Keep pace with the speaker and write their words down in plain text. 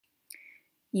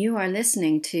You are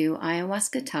listening to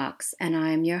Ayahuasca Talks, and I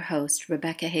am your host,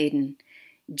 Rebecca Hayden.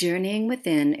 Journeying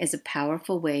within is a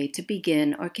powerful way to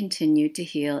begin or continue to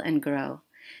heal and grow.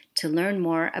 To learn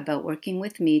more about working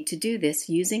with me to do this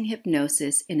using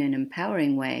hypnosis in an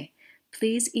empowering way,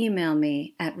 please email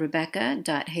me at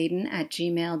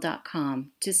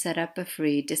rebecca.hayden@gmail.com to set up a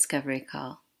free discovery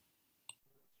call.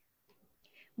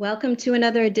 Welcome to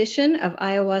another edition of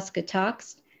Ayahuasca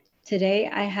Talks. Today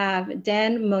I have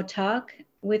Dan Motoc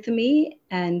with me,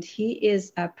 and he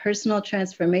is a personal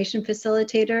transformation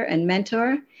facilitator and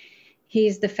mentor.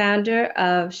 He's the founder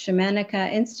of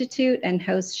Shamanica Institute and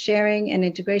hosts sharing and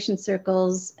integration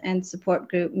circles and support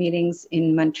group meetings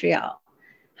in Montreal.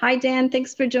 Hi, Dan.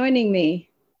 Thanks for joining me.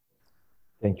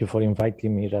 Thank you for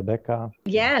inviting me, Rebecca.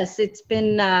 Yes, it's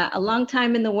been a long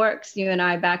time in the works, you and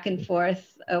I back and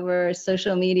forth over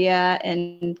social media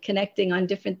and connecting on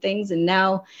different things. And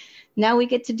now we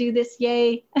get to do this.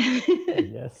 Yay.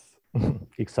 Yes,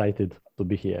 excited to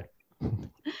be here.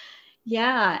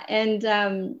 Yeah. And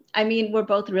we're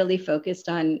both really focused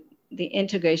on the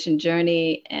integration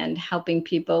journey and helping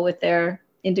people with their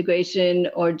integration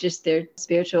or just their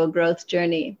spiritual growth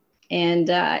journey. And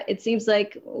it seems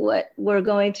like what we're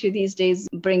going through these days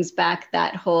brings back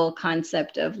that whole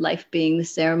concept of life being the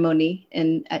ceremony.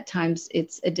 And at times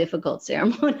it's a difficult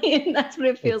ceremony. And that's what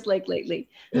it feels like lately.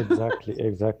 Exactly.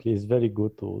 It's very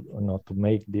good to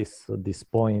make this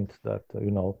point that,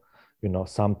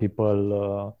 some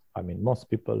people, most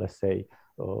people, let's say,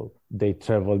 they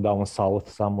travel down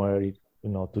south somewhere,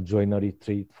 to join a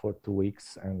retreat for 2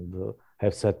 weeks and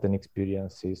have certain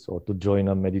experiences, or to join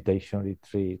a meditation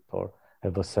retreat or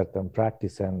have a certain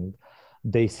practice, and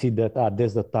they see that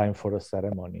there's a time for a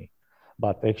ceremony.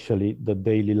 But actually the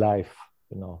daily life,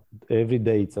 every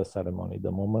day it's a ceremony.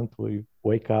 The moment we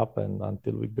wake up and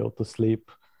until we go to sleep,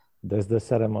 there's the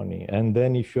ceremony. And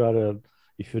then if you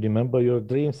remember your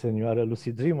dreams and you are a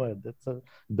lucid dreamer,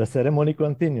 the ceremony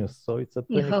continues. So it's a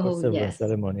 24/7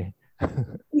 ceremony.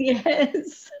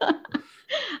 Yes.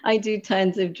 I do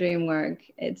tons of dream work.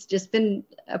 It's just been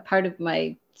a part of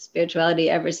my spirituality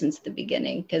ever since the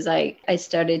beginning, because I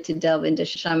started to delve into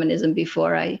shamanism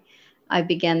before I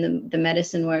began the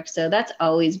medicine work. So that's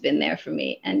always been there for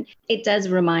me. And it does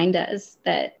remind us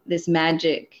that this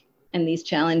magic and these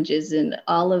challenges and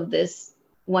all of this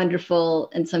wonderful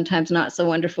and sometimes not so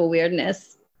wonderful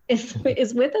weirdness is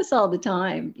with us all the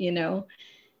time.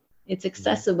 It's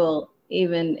accessible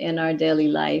even in our daily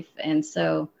life. And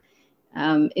so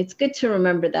it's good to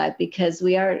remember that, because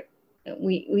we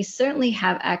certainly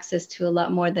have access to a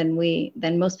lot more than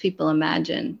most people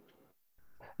imagine.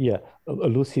 Yeah,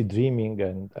 lucid dreaming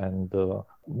and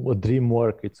dream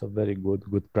work, it's a very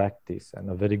good practice and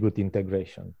a very good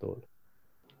integration tool.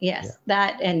 Yes,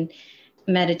 that and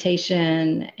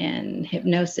meditation and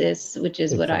hypnosis, which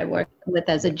is what I work with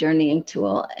as a journeying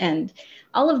tool. And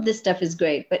all of this stuff is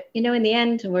great. But, in the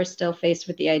end, we're still faced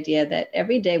with the idea that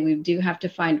every day we do have to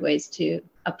find ways to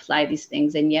apply these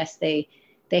things. And yes, they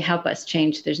help us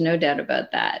change. There's no doubt about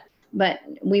that. But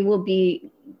we will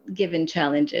be given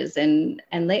challenges. And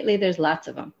lately there's lots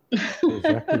of them.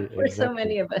 Exactly. For so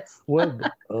many of us. Well,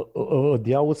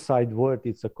 the outside world,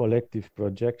 it's a collective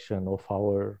projection of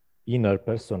our inner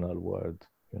personal world,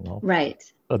 Right.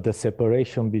 The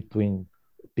separation between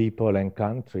people and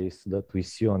countries that we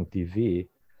see on TV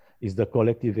is the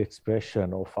collective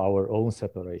expression of our own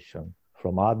separation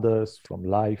from others, from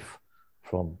life,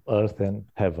 from earth and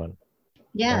heaven.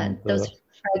 Yeah, and those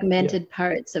fragmented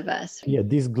parts of us. Yeah,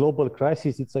 this global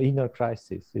crisis, it's an inner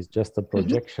crisis. It's just a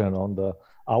projection on the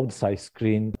outside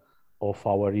screen of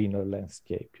our inner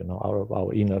landscape,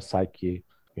 our inner psyche,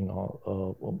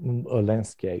 a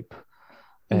landscape.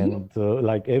 And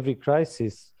like every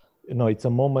crisis, it's a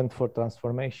moment for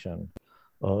transformation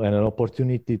and an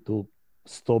opportunity to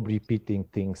stop repeating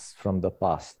things from the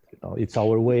past. It's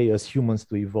our way as humans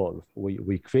to evolve.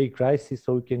 We create crisis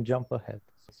so we can jump ahead.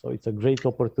 So it's a great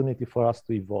opportunity for us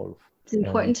to evolve. It's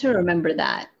important to remember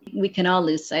that. We can all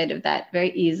lose sight of that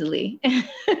very easily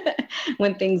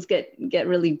when things get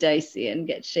really dicey and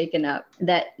get shaken up,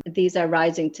 that these are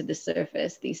rising to the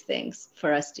surface, these things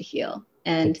for us to heal.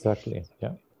 And exactly,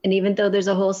 yeah. And even though there's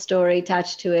a whole story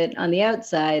attached to it on the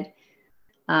outside,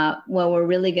 what we're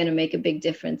really going to make a big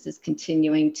difference is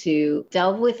continuing to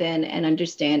delve within and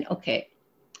understand, okay,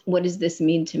 what does this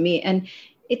mean to me? And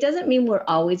It doesn't mean we're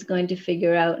always going to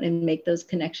figure out and make those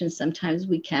connections. Sometimes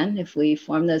we can if we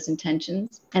form those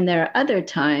intentions. And there are other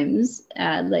times,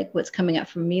 like what's coming up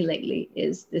for me lately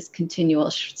is this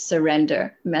continual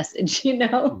surrender message, you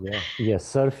know? Yeah,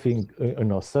 surfing,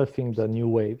 surfing the new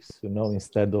waves,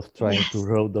 instead of trying to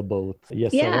row the boat.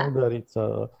 Yes, Yeah.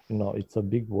 surrender, it's a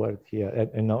big word here.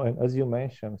 And as you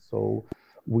mentioned, so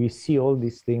we see all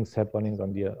these things happening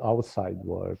on the outside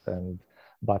world,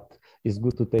 but it's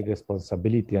good to take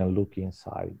responsibility and look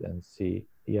inside and see,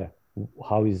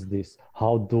 how is this?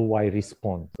 How do I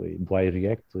respond to it? Do I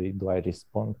react to it? Do I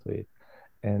respond to it?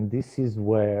 And this is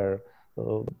where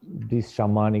these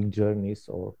shamanic journeys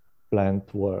or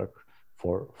plant work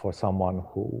for someone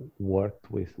who worked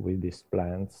with these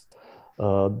plants,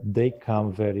 they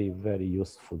come very, very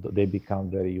useful. They become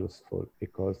very useful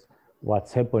because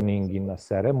what's happening in a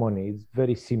ceremony is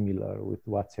very similar with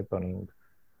what's happening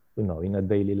in a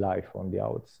daily life on the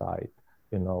outside.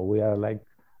 We are like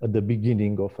at the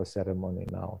beginning of a ceremony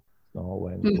now,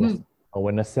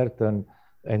 when a certain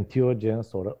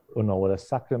entheogens or a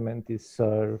sacrament is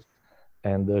served,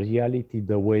 and the reality,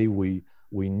 the way we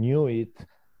knew it,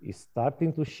 is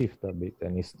starting to shift a bit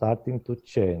and is starting to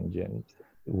change, and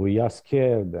we are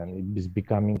scared and it is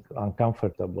becoming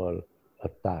uncomfortable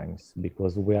at times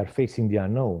because we are facing the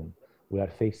unknown, we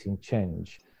are facing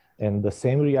change. And the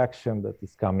same reaction that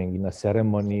is coming in a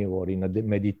ceremony or in a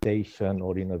meditation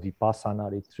or in a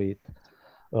Vipassana retreat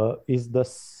is the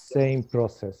same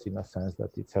process in a sense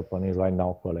that it's happening right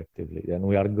now collectively. And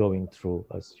we are going through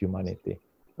as humanity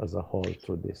as a whole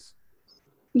through this.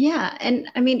 Yeah. And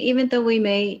I mean, even though we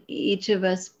may each of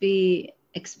us be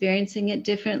experiencing it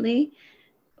differently,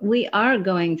 we are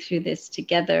going through this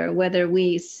together, whether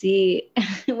we see,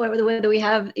 whether we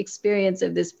have experience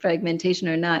of this fragmentation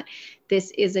or not. This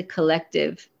is a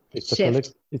collective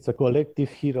shift. It's a collective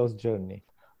hero's journey.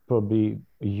 Probably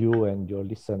you and your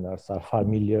listeners are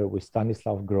familiar with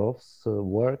Stanislav Grof's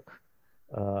work.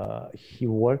 He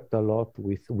worked a lot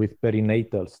with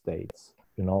perinatal states,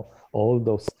 all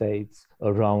those states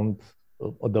around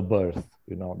the birth,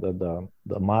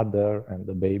 the mother and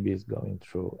the baby is going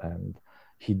through. And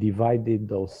he divided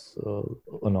those,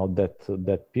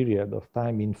 that period of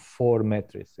time in 4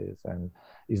 matrices, and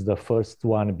is the first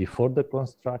one before the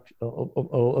construction,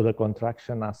 the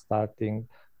contraction are starting,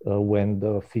 when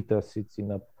the fetus sits in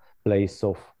a place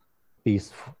of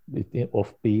peace,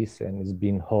 and is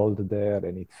being held there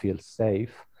and it feels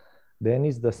safe. Then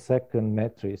is the second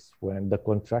matrice when the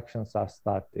contractions are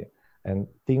starting and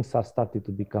things are starting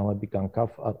to become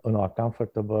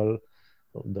uncomfortable.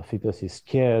 The fetus is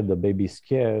scared, the baby is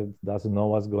scared, doesn't know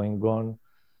what's going on.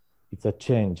 It's a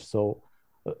change. So,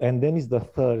 and then is the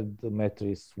third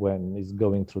matrice when it's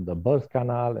going through the birth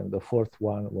canal, and the fourth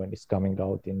one when it's coming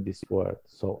out in this world.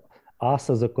 So us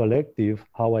as a collective,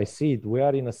 how I see it, we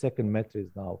are in a second matrice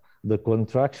now. The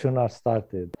contraction are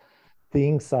started.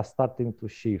 Things are starting to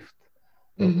shift.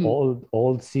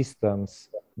 Old systems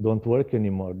don't work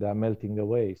anymore. They are melting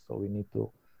away. So we need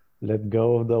to let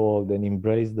go of the old and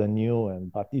embrace the new.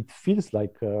 But it feels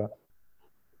like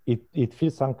it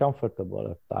feels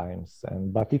uncomfortable at times.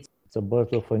 But it's a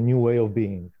birth of a new way of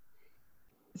being.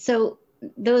 So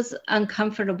those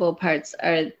uncomfortable parts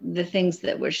are the things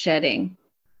that we're shedding,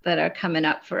 that are coming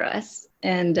up for us.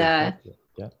 And Exactly.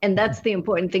 Yeah. And that's the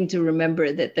important thing to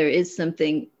remember, that there is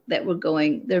something that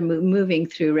they're moving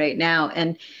through right now.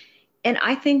 And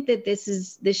I think that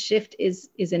this shift is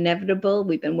inevitable.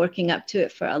 We've been working up to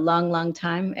it for a long, long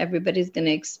time. Everybody's going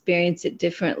to experience it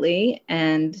differently.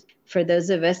 And for those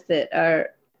of us that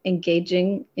are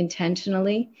engaging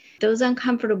intentionally, those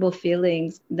uncomfortable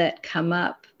feelings that come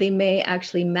up, they may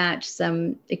actually match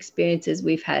some experiences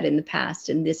we've had in the past.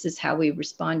 And this is how we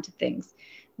respond to things.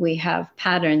 We have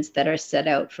patterns that are set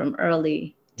out from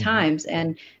early times.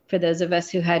 And for those of us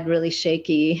who had really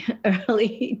shaky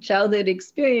early childhood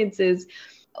experiences,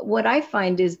 what I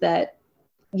find is that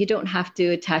you don't have to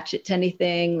attach it to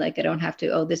anything. Like, I don't have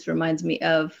to, this reminds me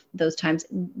of those times.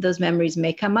 Those memories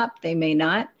may come up, they may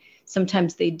not.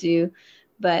 Sometimes they do.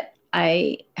 But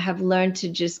I have learned to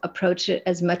just approach it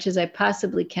as much as I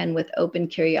possibly can with open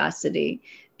curiosity.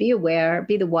 Be aware,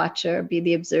 be the watcher, be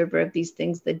the observer of these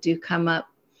things that do come up.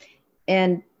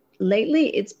 And lately,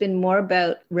 it's been more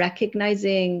about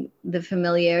recognizing the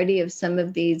familiarity of some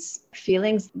of these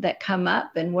feelings that come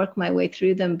up and work my way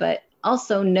through them, but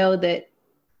also know that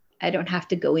I don't have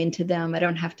to go into them. I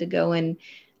don't have to go and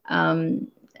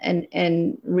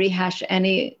rehash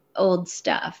any old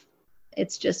stuff.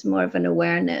 It's just more of an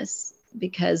awareness,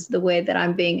 because the way that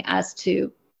I'm being asked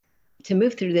to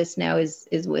move through this now is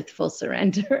with full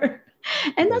surrender.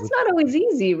 And that's not always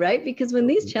easy, right? Because when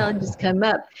these challenges come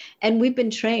up, and we've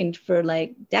been trained for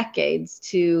like decades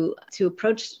to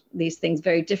approach these things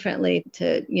very differently,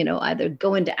 to, you know, either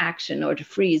go into action or to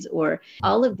freeze, or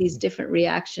all of these different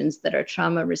reactions that are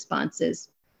trauma responses.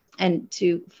 And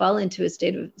to fall into a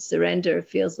state of surrender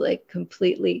feels like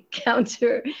completely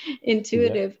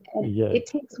counterintuitive. And it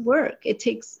takes work. It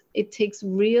takes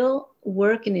real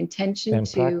work and intention and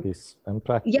practice. And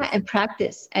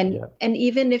practice. And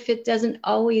even if it doesn't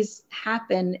always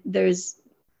happen,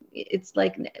 it's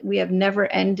like we have never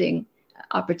ending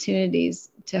opportunities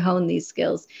to hone these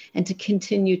skills and to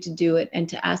continue to do it and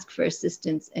to ask for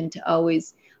assistance and to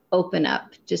always open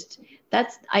up.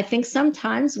 I think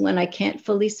sometimes when I can't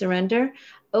fully surrender,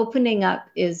 opening up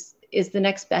is the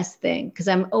next best thing, because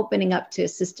I'm opening up to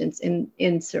assistance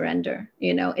in surrender,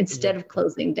 you know, instead of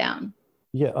closing down.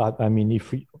 Yeah, I mean,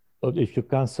 if you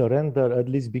can't surrender, at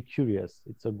least be curious.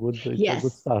 It's a good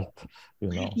start, you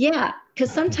know. Yeah,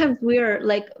 because sometimes we're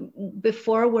like,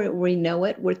 before we know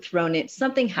it, we're thrown in.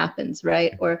 Something happens,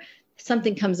 right? Or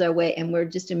something comes our way and we're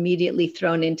just immediately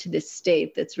thrown into this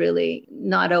state that's really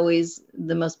not always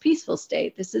the most peaceful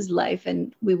state. This is life,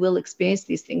 and we will experience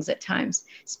these things at times,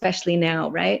 especially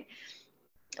now, right?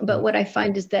 But what I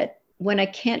find is that when I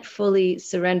can't fully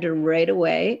surrender right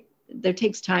away, there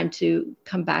takes time to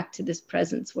come back to this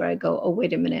presence where I go, oh,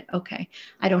 wait a minute. Okay,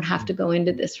 I don't have to go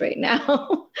into this right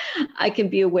now. I can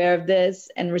be aware of this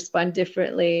and respond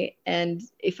differently. And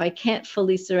if I can't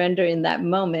fully surrender in that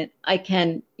moment, I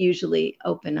can usually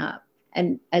open up.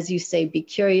 And as you say, be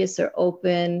curious or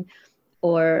open,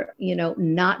 or, you know,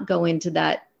 not go into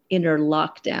that inner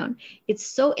lockdown. It's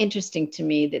so interesting to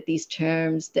me that these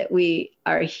terms that we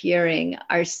are hearing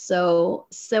are so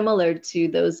similar to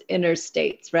those inner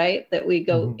states, right? That we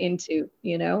go into,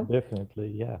 you know?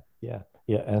 Definitely, yeah.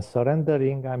 And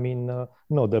surrendering, I mean,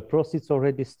 no, the process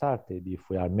already started. If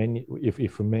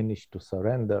we manage to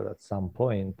surrender at some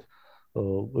point,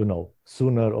 you know,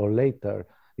 sooner or later,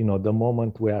 you know, the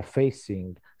moment we are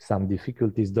facing some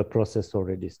difficulties, the process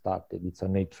already started. It's a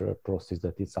natural process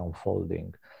that is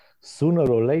unfolding. Sooner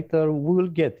or later, we will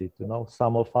get it. You know,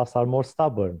 some of us are more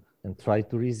stubborn and try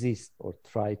to resist, or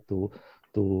try to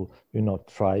go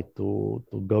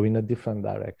in a different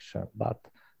direction. But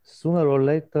sooner or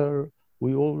later,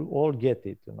 we all get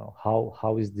it. You know,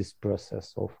 how is this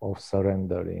process of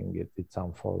surrendering? It's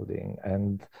unfolding,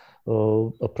 and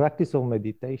a practice of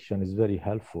meditation is very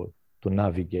helpful to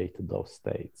navigate those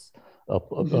states.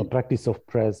 A practice of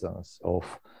presence,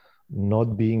 of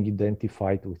not being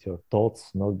identified with your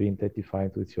thoughts, not being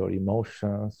identified with your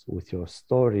emotions, with your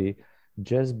story,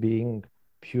 just being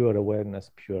pure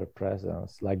awareness, pure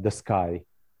presence, like the sky,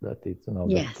 that it's, you know,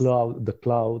 the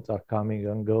clouds are coming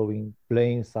and going,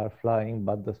 planes are flying,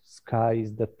 but the sky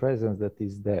is the presence that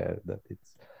is there, that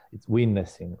it's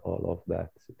witnessing all of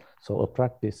that. So a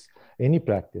practice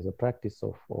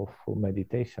of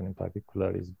meditation in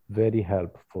particular is very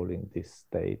helpful in these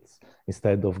states.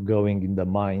 Instead of going in the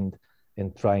mind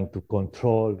and trying to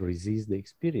control, resist the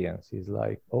experience, is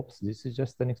like, oops, this is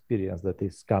just an experience that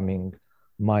is coming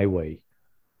my way.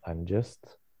 I'm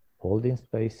just holding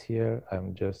space here.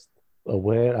 I'm just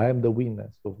aware. I am the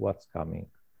witness of what's coming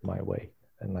my way,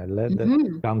 and I let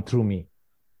that come through me.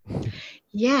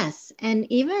 Yes.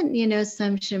 And even, you know,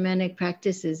 some shamanic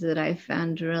practices that I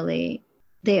found really,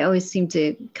 they always seem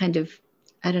to kind of,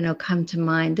 I don't know, come to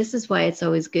mind. This is why it's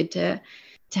always good to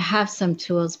have some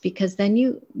tools, because then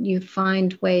you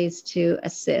find ways to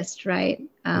assist, right?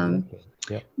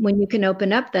 When you can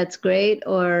open up, that's great,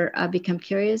 or become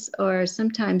curious, or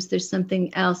sometimes there's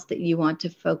something else that you want to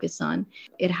focus on.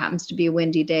 It happens to be a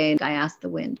windy day, and I ask the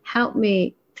wind, help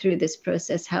me through this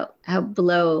process, help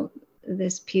blow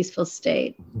this peaceful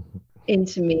state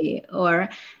into me, or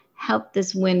help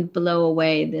this wind blow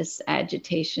away this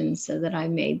agitation so that I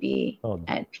may be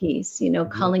at peace, you know,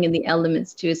 calling in the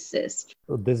elements to assist.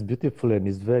 That's beautiful, and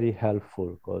it's very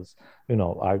helpful, because, you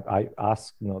know, I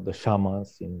ask, you know, the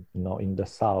shamans in the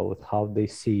South how they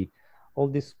see all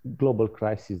these global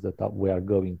crises that we are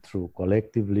going through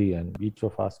collectively, and each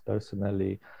of us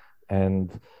personally,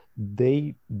 and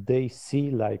they see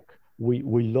like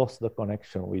we lost the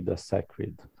connection with the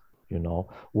sacred. You know,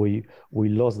 we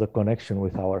lost the connection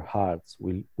with our hearts.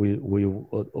 We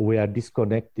are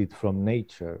disconnected from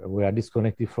nature. We are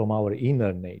disconnected from our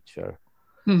inner nature.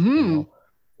 You know,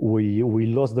 we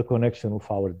lost the connection with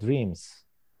our dreams.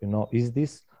 You know, is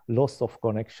this loss of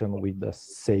connection with the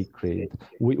sacred?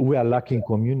 We are lacking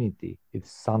community.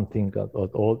 It's something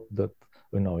that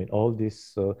you know, in all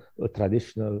this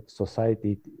traditional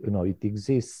society, you know, it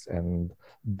exists, and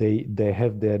they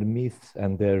have their myths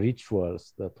and their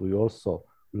rituals that we also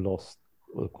lost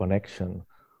connection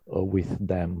with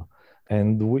them.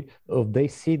 And they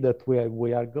see that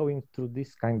we are going through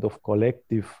this kind of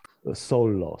collective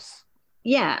soul loss.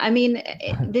 Yeah, I mean,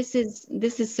 this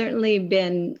has certainly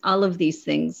been all of these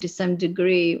things to some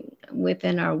degree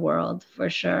within our world, for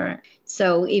sure.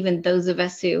 So even those of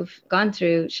us who've gone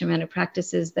through shamanic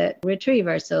practices that retrieve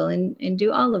our soul and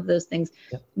do all of those things,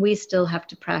 Yeah. we still have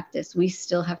to practice. We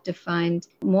still have to find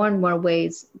more and more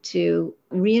ways to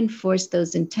reinforce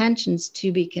those intentions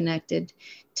to be connected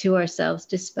to ourselves,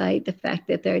 despite the fact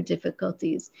that there are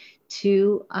difficulties,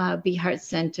 to be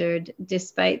heart-centered,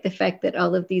 despite the fact that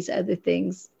all of these other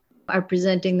things are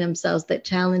presenting themselves that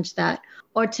challenge that,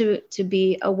 or to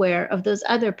be aware of those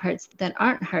other parts that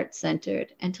aren't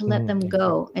heart-centered and to let them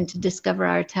go and to discover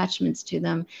our attachments to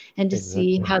them and to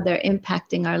see how they're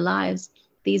impacting our lives.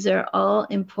 These are all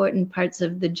important parts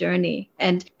of the journey,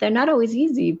 and they're not always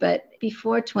easy. But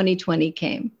before 2020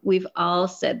 came, we've all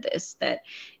said this, that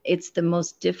it's the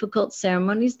most difficult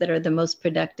ceremonies that are the most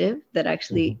productive, that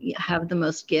actually have the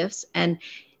most gifts. And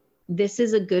this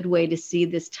is a good way to see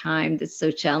this time that's so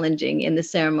challenging in the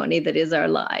ceremony that is our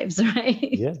lives, right?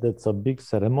 Yeah, that's a big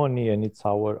ceremony, and it's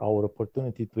our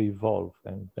opportunity to evolve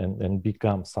and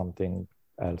become something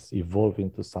else, evolve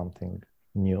into something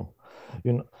new.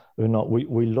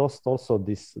 We lost also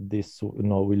this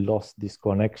we lost this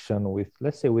connection with,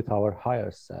 let's say, with our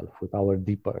higher self, with our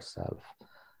deeper self.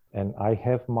 And I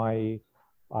have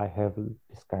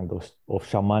this kind of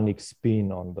shamanic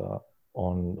spin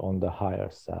on the higher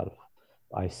self.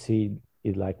 I see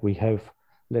it like we have,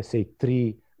 let's say,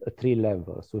 three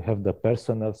levels. We have the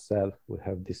personal self, we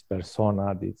have this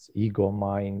persona, this ego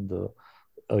mind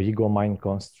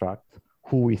construct,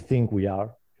 who we think we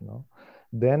are,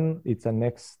 Then it's a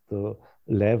next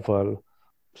level.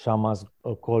 Shamans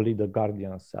call it the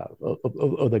guardian self,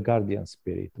 or the guardian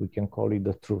spirit. We can call it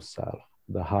the true self,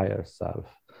 the higher self.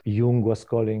 Jung was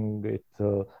calling it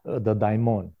the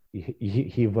daimon.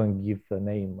 He even gave a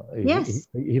name. Yes.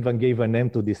 He even gave a name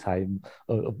to this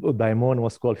daimon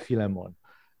was called Philemon,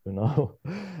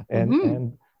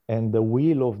 and the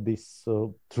will of this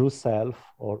true self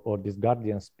or this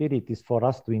guardian spirit is for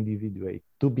us to individuate,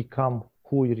 to become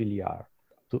who we really are.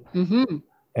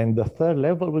 And the third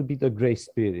level will be the gray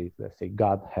spirit, let's say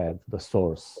Godhead, the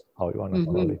source, how you want to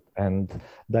call it. And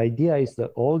the idea is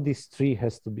that all these three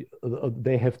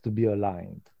they have to be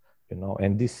aligned, And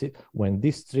when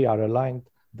these three are aligned,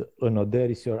 there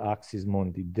is your axis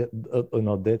mundi.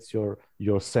 That's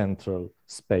your central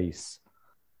space.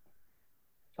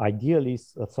 Ideally,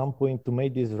 at some point, to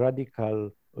make this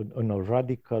radical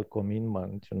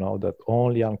commitment, that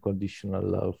only unconditional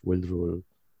love will rule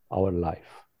our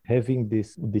life. Having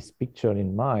this picture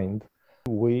in mind,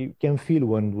 we can feel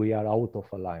when we are out of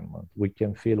alignment. We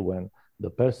can feel when the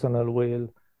personal will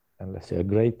and, let's say, a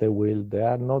greater will, they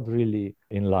are not really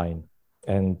in line,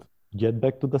 and get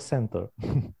back to the center.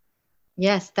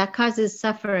 Yes, that causes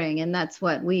suffering, and that's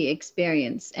what we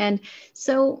experience. And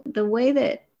so the way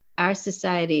that our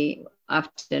society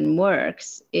often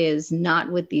works is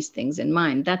not with these things in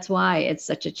mind. That's why it's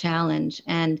such a challenge.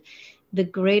 And the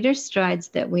greater strides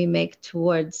that we make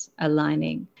towards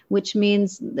aligning, which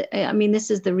means,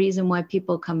 this is the reason why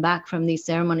people come back from these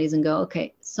ceremonies and go,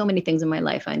 okay, so many things in my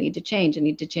life I need to change. I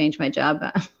need to change my job,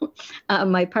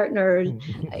 my partner,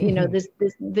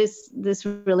 this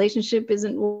relationship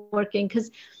isn't working,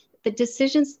 because the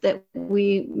decisions that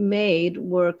we made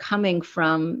were coming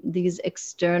from these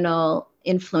external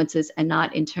influences and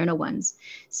not internal ones.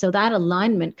 So that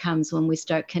alignment comes when we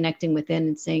start connecting within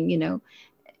and saying,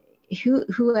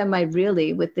 who am I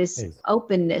really, with this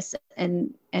openness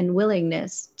and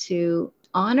willingness to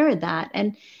honor that.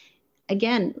 And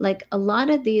again, like a lot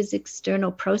of these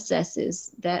external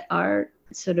processes that are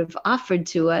sort of offered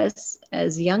to us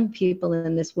as young people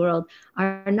in this world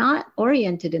are not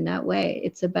oriented in that way.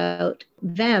 It's about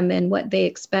them and what they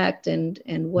expect and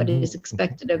what is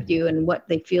expected of you and what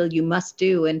they feel you must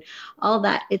do and all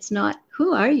that. It's not,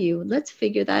 who are you? Let's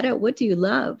figure that out. What do you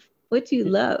love? What do you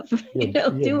love?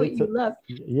 Do what you love.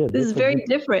 This is very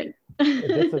different.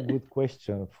 That's a good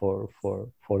question for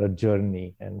a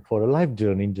journey and for a life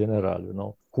journey in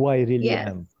general, who I really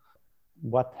am.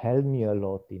 What helped me a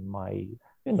lot in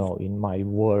my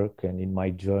work and in my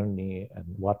journey, and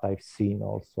what I've seen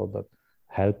also that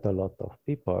helped a lot of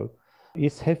people,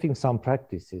 is having some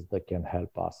practices that can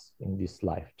help us in this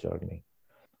life journey.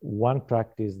 One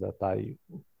practice that I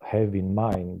have in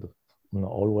mind,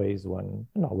 always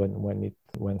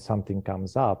when something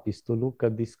comes up, is to look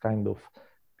at this kind of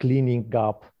cleaning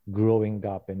up, growing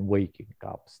up, and waking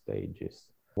up stages.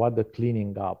 What the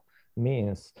cleaning up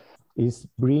means is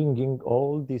bringing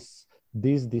all these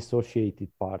these dissociated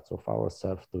parts of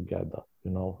ourselves together.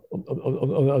 You know,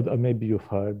 maybe you've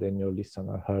heard and your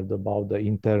listener heard about the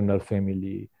internal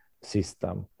family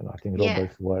system. And I think Yeah.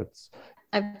 Robert's words.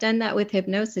 I've done that with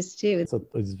hypnosis too. So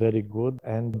it's very good.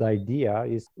 And the idea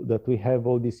is that we have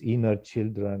all these inner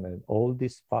children and all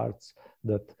these parts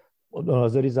that,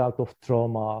 as a result of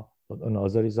trauma,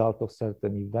 as a result of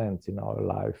certain events in our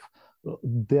life,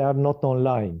 they are not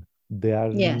online. They are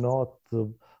not.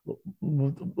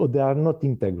 They are not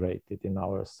integrated in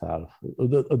ourselves.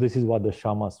 This is what the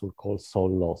shamans would call soul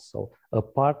loss. So a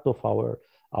part of our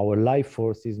life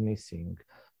force is missing.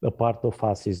 A part of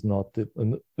us is not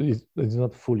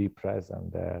fully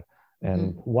present there.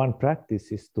 And one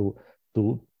practice is to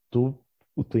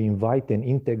invite and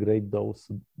integrate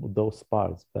those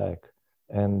parts back.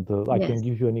 And I can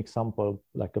give you an example,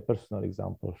 like a personal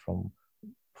example from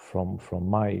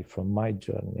my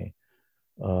journey.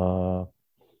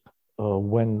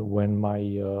 When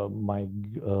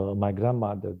my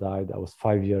grandmother died, I was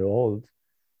 5 years old,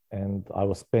 and I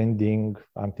was spending,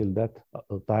 until that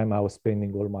time, I was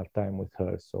spending all my time with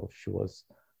her. So she was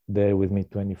there with me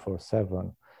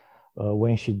 24/7.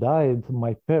 When she died,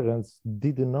 my parents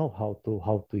didn't know how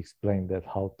to explain that,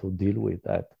 how to deal with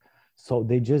that. So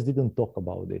they just didn't talk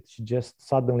about it.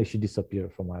 Suddenly she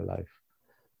disappeared from my life.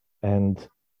 And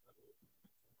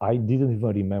I didn't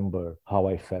even remember how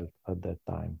I felt at that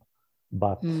time.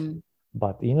 But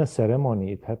in a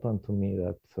ceremony, it happened to me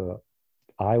that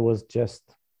I was just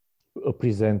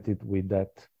presented with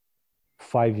that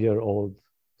 5-year-old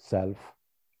self.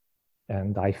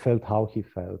 And I felt how he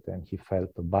felt, and he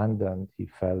felt abandoned, he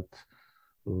felt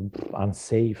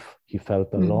unsafe, he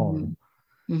felt alone.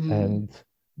 And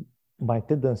my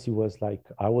tendency was like,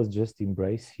 I was just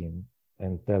embrace him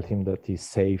and tell him that he's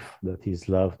safe, that he's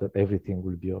loved, that everything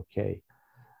will be okay.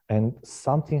 And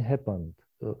something happened.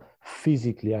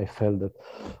 Physically, I felt that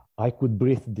I could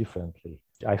breathe differently.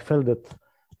 I felt that,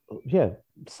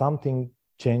 something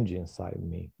changed inside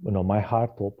me. You know, my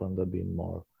heart opened a bit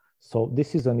more. So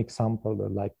this is an example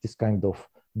that, like, this kind of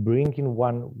bringing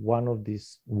one of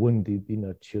these wounded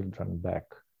inner children back.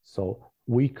 So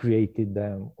we created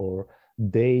them, or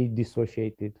they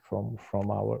dissociated from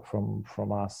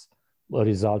us, a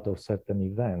result of certain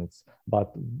events,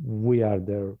 but we are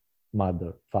their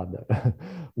mother, father.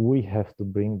 We have to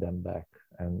bring them back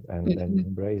and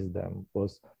embrace them,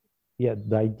 because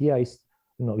the idea is,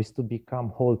 is to become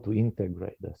whole, to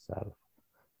integrate the self.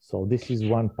 So this is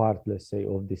one part, let's say,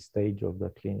 of this stage of the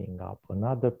cleaning up.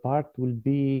 Another part will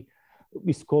be,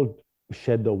 it's called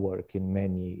shadow work in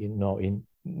many,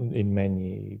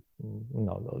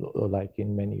 like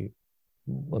in many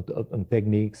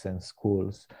techniques and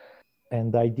schools.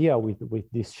 And the idea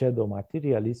with this shadow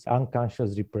material is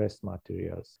unconscious repressed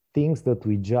materials, things that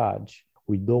we judge,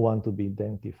 we don't want to be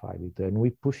identified with, and we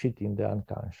push it in the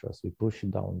unconscious, we push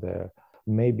it down there.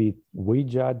 Maybe we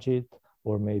judge it,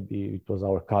 or maybe it was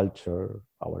our culture,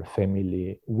 our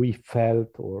family. We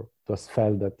felt, or it was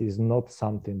felt, that is not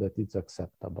something that is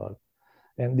acceptable.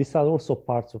 And these are also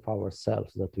parts of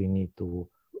ourselves that we need to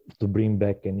bring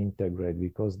back and integrate,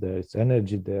 because there is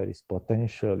energy, there is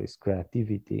potential, is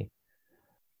creativity.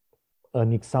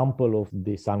 An example of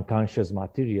this unconscious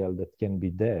material that can be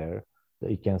there, that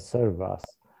it can serve us,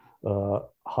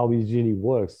 how it really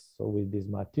works. So with this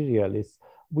material is,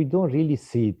 we don't really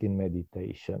see it in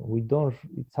meditation.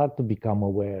 It's hard to become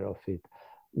aware of it.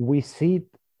 We see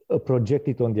it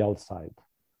projected on the outside.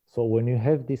 So when you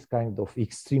have this kind of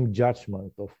extreme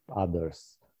judgment of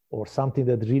others, or something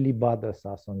that really bothers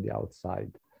us on the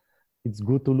outside, it's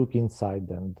good to look inside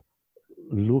and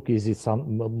look, is it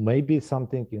maybe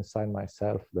something inside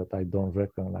myself that I don't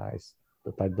recognize,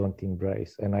 that I don't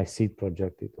embrace, and I see it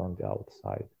projected on the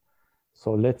outside.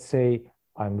 So let's say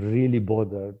I'm really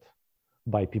bothered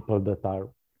by people that are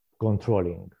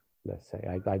controlling. Let's say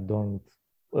I don't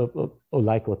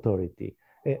like authority.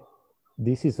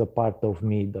 This is a part of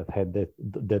me that had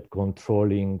that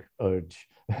controlling urge,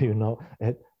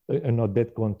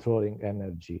 that controlling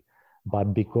energy.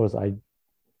 But because I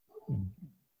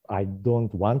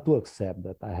don't want to accept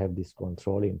that I have this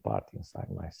controlling part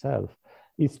inside myself,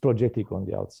 it's projected on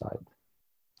the outside.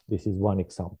 This is one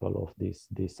example of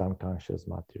this unconscious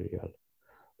material.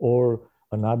 Or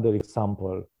another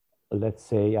example, let's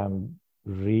say I'm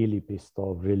really pissed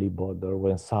off, really bothered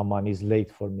when someone is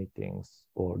late for meetings,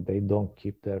 or they don't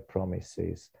keep their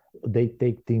promises. They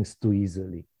take things too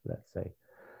easily, let's say.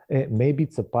 Maybe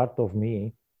it's a part of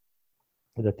me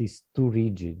that is too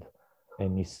rigid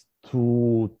and is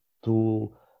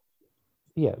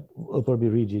probably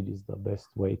rigid is the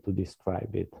best way to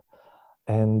describe it.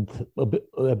 And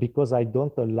because I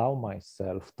don't allow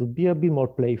myself to be a bit more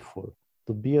playful,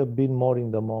 to be a bit more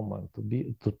in the moment,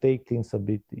 to take things a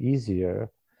bit easier,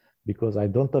 because I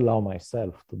don't allow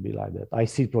myself to be like that. I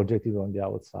see projected on the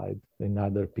outside in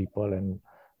other people,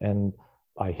 and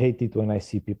I hate it when I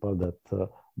see people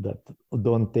that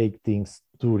don't take things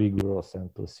too rigorous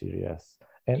and too serious.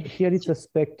 And here it's a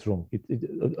spectrum.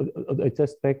 It's a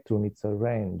spectrum. It's a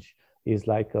range. It's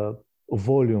like a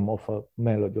volume of a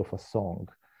melody of a song.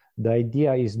 The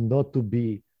idea is not to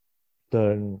be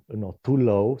turned, too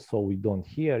low so we don't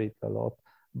hear it a lot,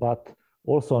 but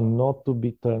also not to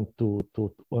be turned too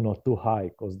high,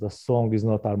 because the song is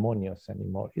not harmonious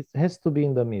anymore. It has to be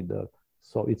in the middle,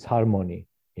 so it's harmony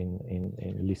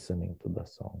in listening to the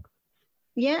song.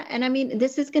 Yeah, and I mean,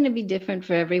 this is going to be different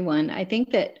for everyone. I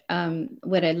think that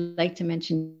what I'd like to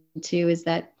mention too is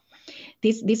that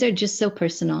these are just so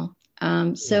personal.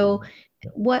 So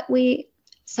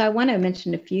I want to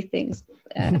mention a few things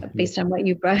based on what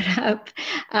you brought up.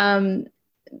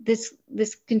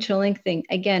 This controlling thing,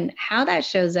 again, how that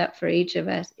shows up for each of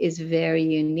us is very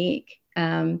unique.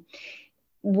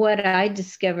 What I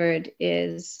discovered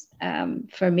is,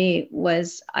 for me,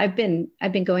 was I've been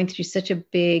going through such a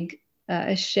big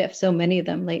shift, so many of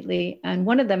them lately, and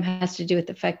one of them has to do with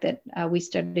the fact that we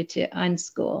started to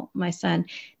unschool my son.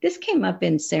 This came up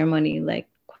in ceremony like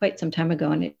quite some time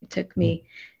ago, and it took me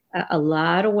a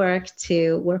lot of work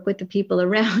to work with the people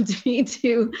around me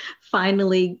to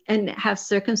finally, and have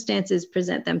circumstances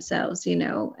present themselves,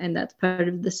 and that's part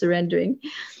of the surrendering,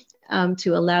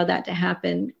 to allow that to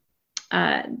happen,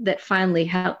 that finally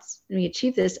helps me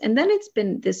achieve this. And then it's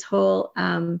been this whole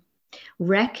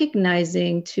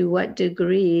recognizing to what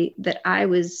degree that I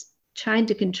was trying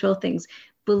to control things,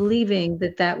 believing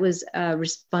that was a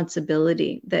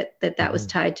responsibility, that was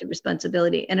tied to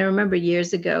responsibility. And I remember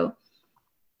years ago,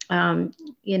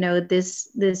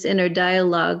 this inner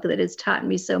dialogue that has taught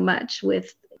me so much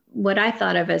with what I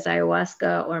thought of as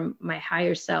ayahuasca or my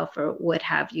higher self or what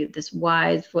have you, this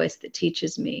wise voice that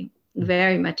teaches me,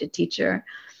 very much a teacher,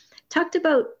 talked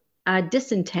about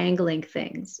disentangling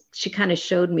things. She kind of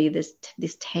showed me this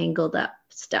tangled up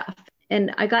stuff.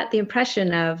 And I got the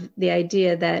impression of the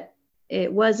idea that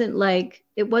it wasn't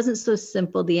so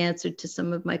simple, the answer to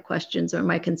some of my questions or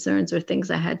my concerns or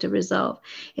things I had to resolve.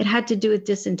 It had to do with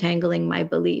disentangling my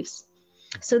beliefs.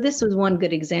 So this was one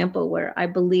good example where I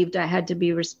believed I had to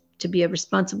be a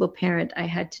responsible parent. I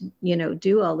had to,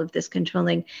 do all of this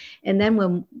controlling. And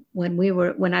then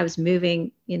when I was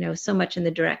moving, so much in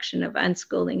the direction of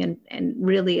unschooling and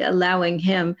really allowing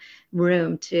him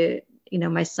room to,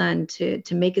 my son to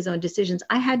make his own decisions,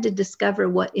 I had to discover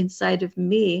what inside of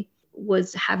me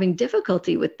was having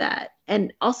difficulty with that,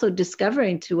 and also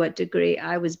discovering to what degree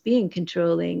I was being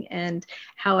controlling and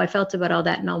how I felt about all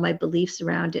that and all my beliefs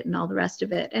around it and all the rest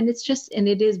of it. And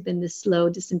it has been this slow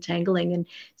disentangling and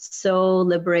so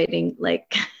liberating,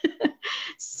 like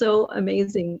so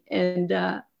amazing. And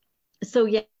I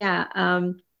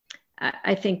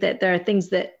think that there are things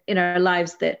that in our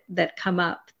lives that come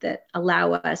up that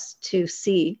allow us to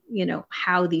see,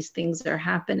 how these things are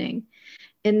happening.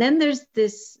 And then there's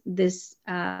this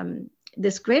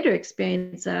greater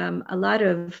experience. A lot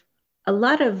of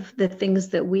the things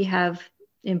that we have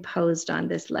imposed on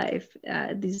this life,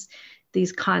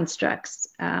 these constructs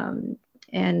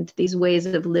and these ways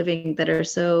of living that are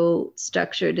so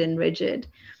structured and rigid,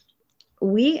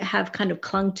 we have kind of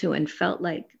clung to and felt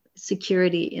like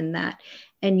security in that.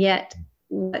 And yet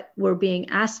what we're being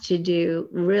asked to do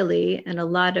really, and a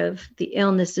lot of the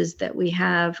illnesses that we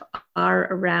have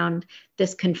are around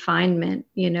this confinement,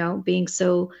 being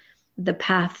the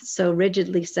path so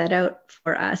rigidly set out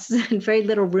for us and very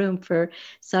little room for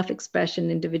self-expression,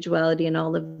 individuality, and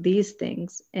all of these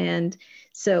things. And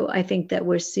so I think that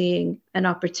we're seeing an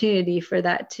opportunity for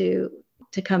that to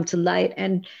come to light,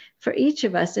 and for each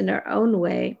of us in our own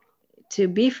way to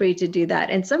be free to do that.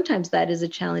 And sometimes that is a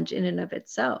challenge in and of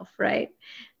itself, right?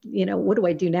 What do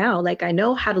I do now? Like, I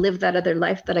know how to live that other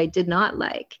life that I did not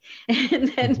like. And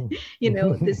then,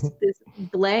 this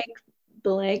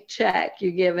blank check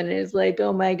you're given is like,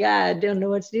 oh my God, don't know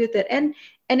what to do with it. And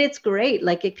it's great.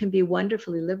 Like, it can be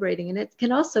wonderfully liberating, and it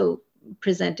can also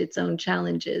present its own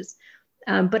challenges.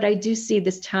 But I do see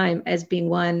this time as being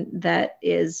one that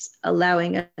is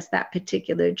allowing us that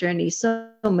particular journey. So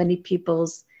many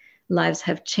people's lives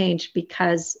have changed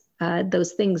because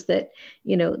those things that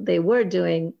they were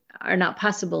doing are not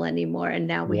possible anymore, and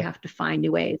now we have to find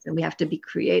new ways, and we have to be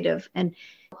creative. And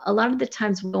a lot of the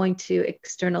times we're going to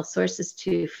external sources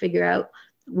to figure out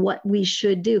what we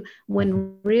should do,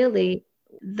 when really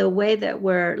the way that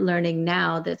we're learning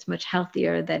now that's much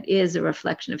healthier, that is a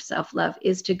reflection of self-love,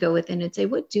 is to go within and say,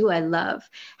 what do I love?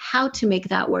 How to make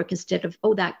that work, instead of,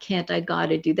 oh, that can't, I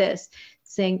gotta do this.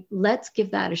 Saying, let's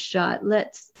give that a shot.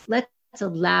 Let's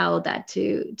allow that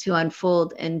to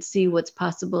unfold and see what's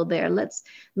possible there. Let's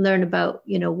learn about,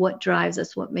 what drives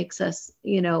us, what makes us,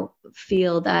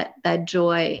 feel that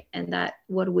joy, and that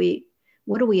what are we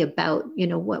about,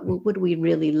 what do we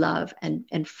really love,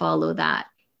 and follow that.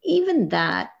 Even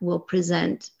that will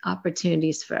present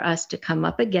opportunities for us to come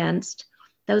up against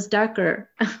those darker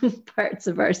parts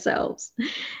of ourselves.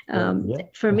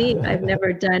 For me, I've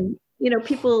never done,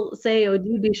 people say, oh, do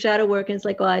you do shadow work? And it's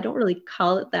like, well, I don't really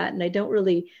call it that. And I don't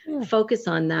really focus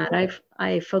on that.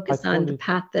 I focus on the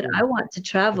path that I want to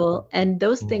travel. And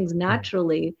those things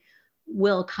naturally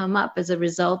will come up as a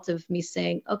result of me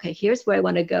saying, okay, here's where I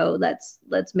want to go. Let's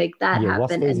make that happen. What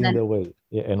stays in the way?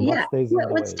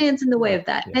 What stands in the way of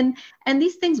that? And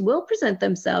these things will present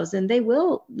themselves, and they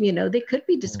will, they could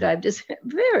be described as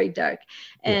very dark,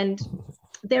 and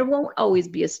there won't always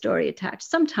be a story attached.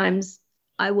 Sometimes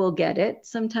I will get it.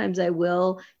 Sometimes I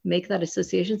will make that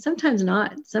association. Sometimes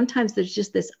not. Sometimes there's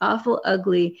just this awful,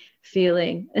 ugly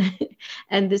feeling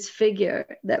and this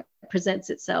figure that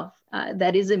presents itself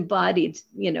that is embodied,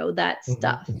 that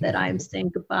stuff that I'm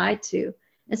saying goodbye to.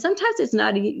 And sometimes it's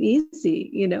not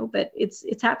easy, but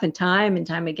it's happened time and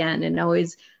time again, and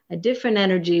always a different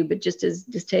energy, but just as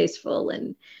distasteful.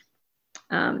 And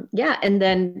and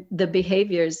then the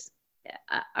behaviors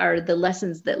are the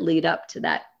lessons that lead up to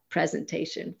that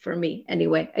presentation for me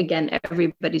anyway. Again,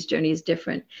 everybody's journey is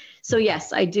different. So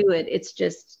yes, I do it. It's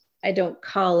just, I don't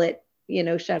call it,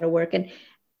 shadow work. And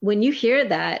when you hear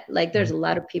that, like, there's a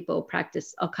lot of people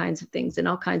practice all kinds of things in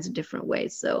all kinds of different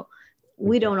ways. So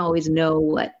we don't always know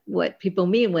what people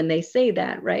mean when they say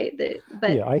that, right?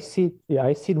 But I see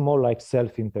it more like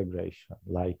self-integration,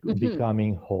 like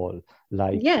becoming whole,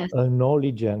 like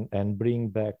acknowledge and bring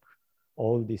back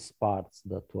all these parts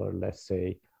that were, let's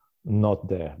say, not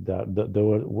there,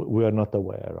 we are not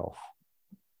aware of.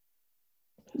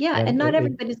 And not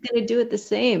everybody's going to do it the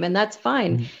same, and that's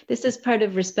fine. This is part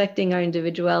of respecting our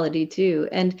individuality too.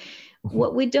 And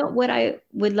what I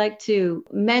would like to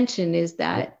mention is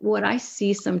that what I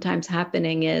see sometimes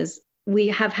happening is we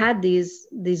have had these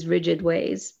rigid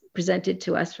ways presented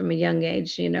to us from a young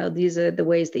age. These are the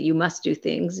ways that you must do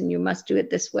things, and you must do it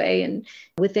this way, and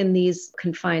within these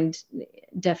confined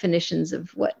definitions of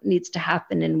what needs to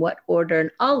happen in what order,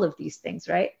 and all of these things,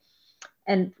 right?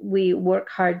 And we work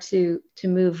hard to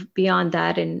move beyond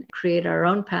that and create our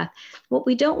own path. What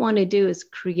we don't want to do is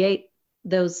create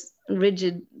those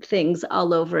rigid things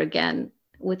all over again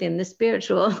within the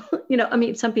spiritual.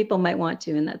 Some people might want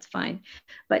to, and that's fine.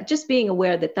 But just being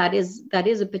aware that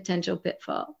is a potential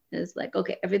pitfall. It's like,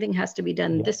 okay, everything has to be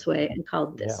done this way and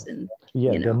called this. And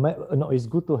it's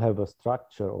good to have a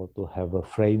structure, or to have a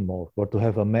framework, or to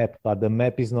have a map, but the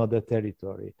map is not the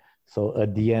territory. So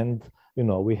at the end,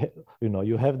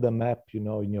 you have the map,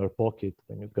 in your pocket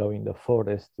when you go in the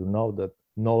forest, that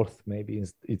north maybe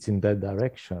it's in that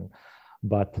direction.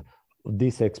 But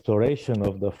this exploration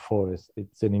of the forest,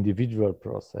 it's an individual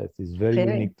process. It's very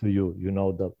unique to you.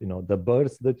 The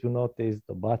birds that you notice,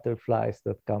 the butterflies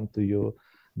that come to you,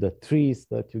 the trees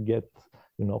that you get,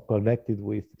 connected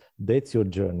with. That's your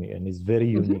journey, and it's very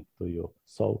unique to you.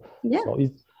 So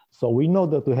we know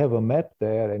that we have a map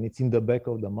there, and it's in the back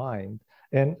of the mind.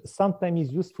 And sometimes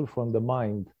it's useful from the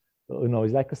mind.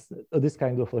 It's like this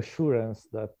kind of assurance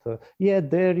that,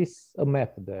 there is a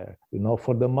map there,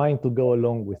 for the mind to go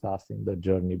along with us in the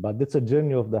journey. But it's a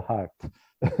journey of the heart.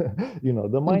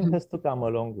 The mind has to come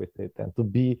along with it, and to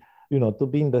be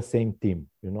in the same team.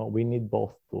 We need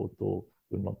both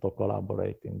to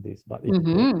collaborate in this. But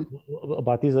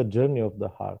it's a journey of the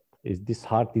heart. It's this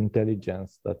heart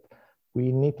intelligence that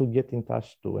we need to get in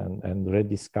touch to and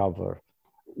rediscover.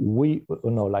 We,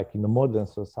 like in the modern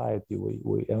society,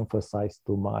 we emphasize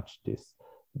too much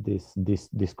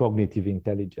this cognitive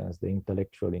intelligence, the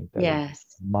intellectual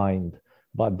intelligence, mind.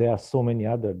 But there are so many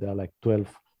other. There are like 12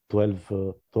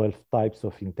 types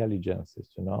of intelligences.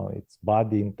 It's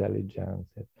body intelligence,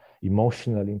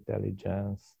 emotional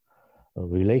intelligence,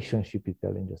 relationship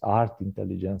intelligence, art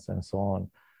intelligence, and so on.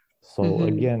 So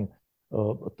again,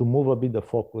 to move a bit the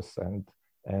focus and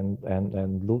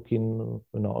looking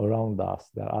around us,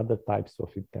 there are other types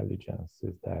of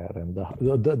intelligences there, and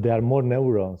there are more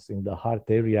neurons in the heart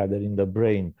area than in the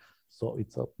brain. So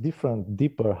it's a different,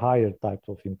 deeper, higher type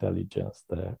of intelligence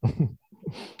there.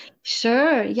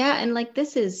 Sure. Yeah. And like,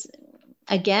 this is,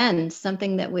 again,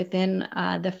 something that within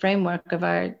the framework of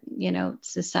our,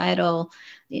 societal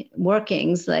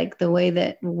workings, like the way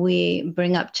that we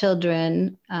bring up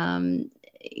children,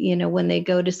 when they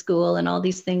go to school and all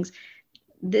these things.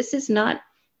 This is not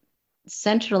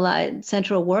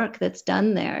central work that's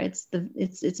done there.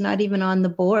 It's not even on the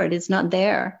board. It's not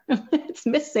there. It's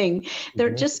missing. They're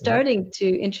just starting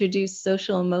to introduce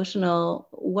social emotional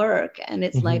work, and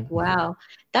it's like, wow,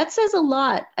 that says a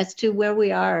lot as to where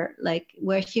we are, like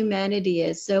where humanity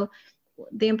is. So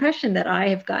the impression that I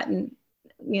have gotten,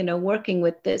 working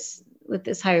with this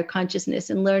higher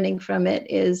consciousness and learning from it,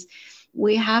 is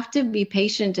we have to be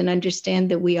patient and understand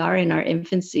that we are in our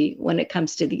infancy when it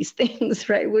comes to these things,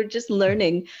 right? We're just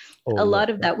learning a lot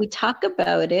of that. We talk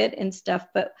about it and stuff,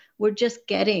 but we're just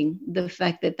getting the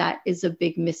fact that that is a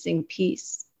big missing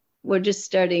piece. We're just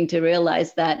starting to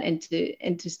realize that and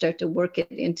to start to work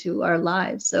it into our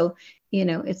lives. So,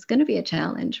 it's going to be a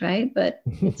challenge, right? But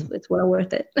it's well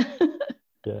worth it.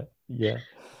 Yeah.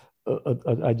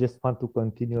 I just want to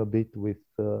continue a bit with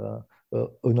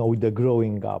with the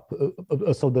growing up.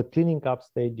 So the cleaning up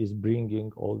stage is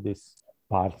bringing all these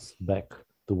parts back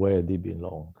to where they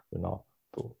belong,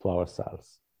 to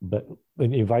ourselves, but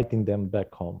inviting them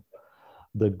back home.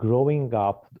 The growing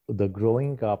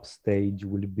up stage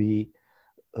will be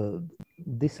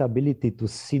this ability to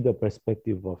see the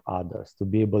perspective of others, to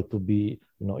be able to be,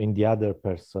 in the other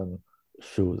person's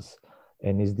shoes.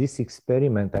 And is this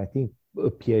experiment, I think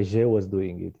Piaget was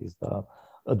doing it, is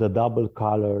the double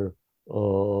color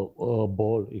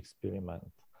ball experiment.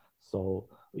 So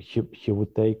he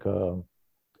would take a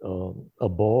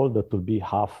ball that would be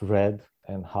half red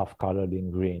and half colored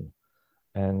in green,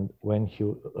 and when he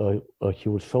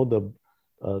would show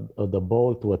the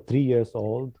ball to a 3 years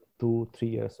old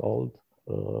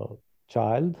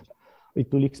child,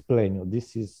 it will explain you,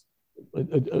 this is,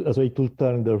 so it will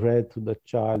turn the red to the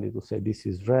child. It will say, this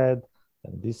is red,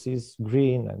 and this is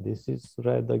green, and this is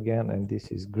red again, and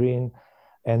this is green.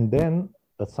 And then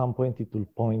at some point it will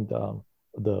point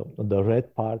the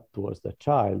red part towards the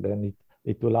child, and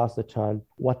it will ask the child,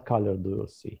 what color do you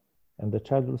see? And the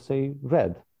child will say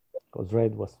red, because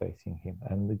red was facing him.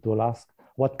 And it will ask,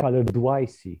 what color do I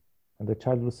see? And the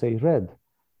child will say red.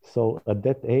 So at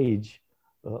that age,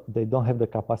 they don't have the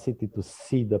capacity to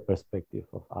see the perspective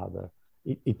of other.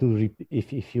 It will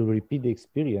if you repeat the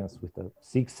experience with a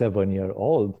 6-7 year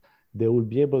old, they will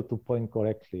be able to point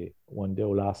correctly when they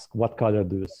will ask, what color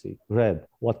do you see? Red.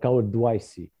 What color do I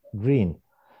see? Green.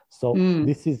 So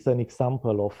this is an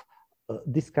example of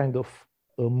this kind of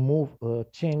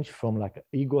change from like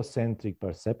egocentric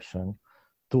perception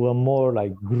to a more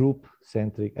like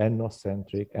group-centric,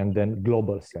 ethnocentric, and then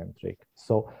global-centric.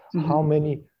 So how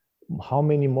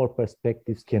many more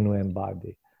perspectives can we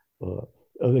embody?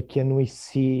 Can we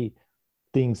see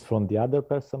things from the other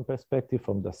person perspective,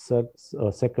 from the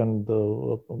second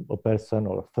person,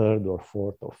 or third or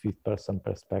fourth or fifth person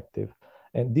perspective?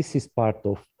 And this is part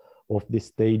of this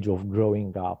stage of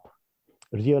growing up,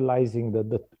 realizing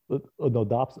that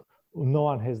no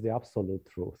one has the absolute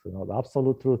truth. The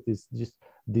absolute truth is just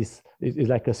this is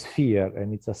like a sphere,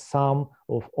 and it's a sum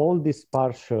of all these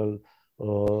partial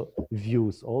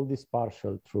views, all these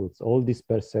partial truths, all these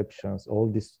perceptions, all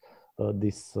these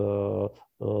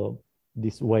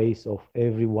ways of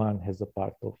everyone has a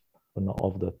part of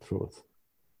the truth.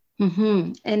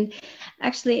 And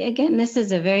actually, again, this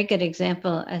is a very good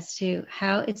example as to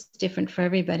how it's different for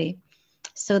everybody.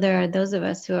 So there are those of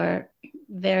us who are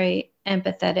very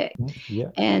empathetic.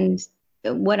 And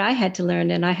what I had to learn,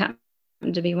 and I happen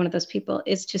to be one of those people,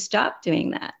 is to stop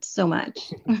doing that so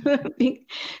much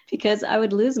because I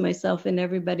would lose myself in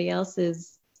everybody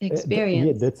else's experience.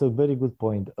 Yeah, that's a very good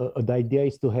point. The idea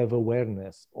is to have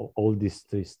awareness of all these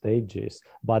three stages,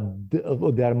 but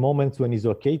there are moments when it's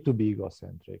okay to be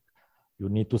egocentric. You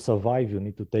need to survive, you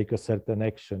need to take a certain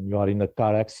action. You are in a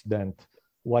car accident,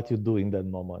 what you do in that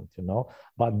moment,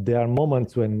 But there are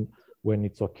moments when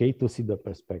it's okay to see the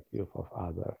perspective of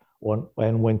other,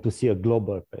 and when to see a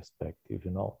global perspective,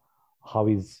 how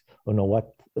is,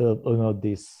 what,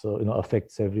 this,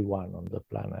 affects everyone on the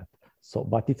planet. So,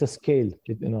 but it's a scale,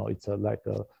 it's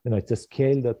a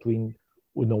scale that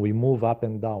we move up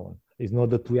and down. It's not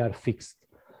that we are fixed.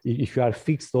 If you are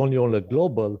fixed only on the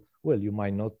global, well, you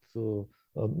might not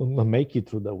make it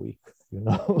through the week,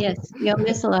 Yes, you'll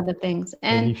miss a lot of things,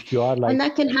 and if you are like, and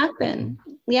that can happen.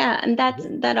 Yeah, and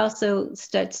that also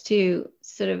starts to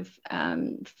sort of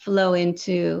flow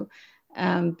into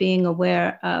being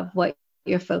aware of what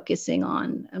you're focusing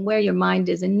on and where your mind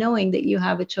is, and knowing that you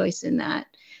have a choice in that.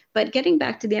 But getting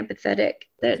back to the empathetic,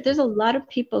 there's a lot of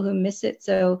people who miss it.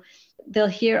 So they'll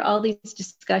hear all these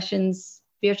discussions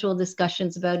spiritual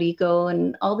discussions about ego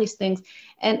and all these things.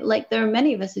 And like, there are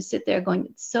many of us who sit there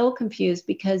going so confused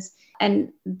because,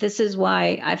 and this is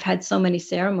why I've had so many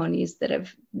ceremonies that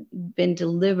have been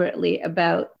deliberately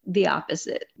about the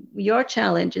opposite. Your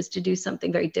challenge is to do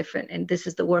something very different. And this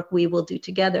is the work we will do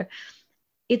together.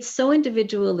 It's so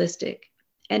individualistic.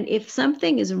 And if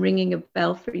something is ringing a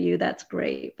bell for you, that's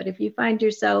great. But if you find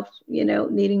yourself,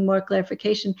 needing more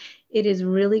clarification, it is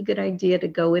really good idea to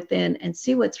go within and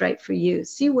see what's right for you.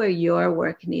 See where your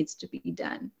work needs to be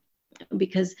done.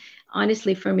 Because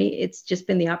honestly, for me, it's just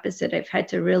been the opposite. I've had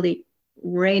to really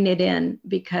rein it in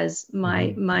because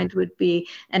my mind would be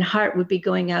and heart would be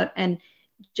going out and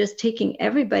just taking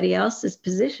everybody else's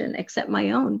position except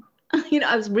my own.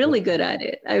 I was really good at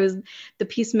it. I was the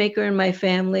peacemaker in my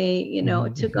family,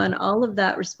 took on all of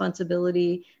that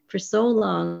responsibility for so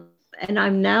long. And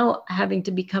I'm now having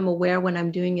to become aware when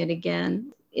I'm doing it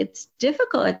again. It's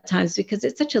difficult at times because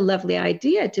it's such a lovely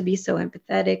idea to be so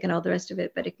empathetic and all the rest of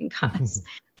it, but it can cause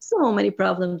so many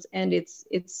problems. And it's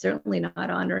certainly not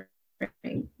honoring,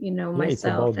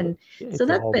 myself. And so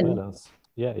that's been balance.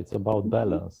 Yeah, it's about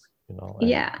balance,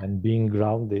 and being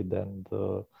grounded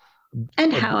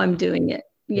and how I'm doing it.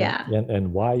 Yeah.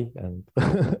 And why and,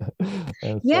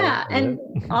 and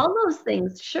all those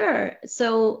things. Sure.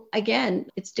 So again,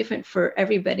 it's different for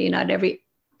everybody. Not every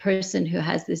person who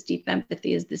has this deep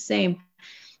empathy is the same.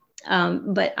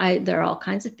 But there are all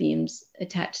kinds of themes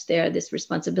attached there, this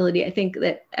responsibility. I think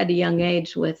that at a young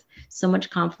age with so much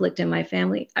conflict in my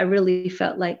family, I really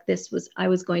felt like I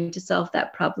was going to solve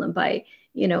that problem by,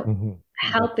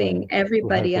 helping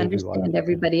everybody understand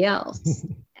everybody else.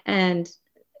 And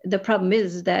the problem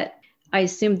is that I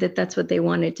assumed that that's what they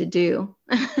wanted to do,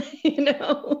 and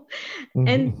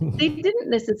they didn't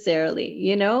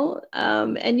necessarily,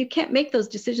 and you can't make those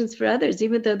decisions for others,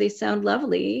 even though they sound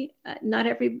lovely. Not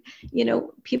every,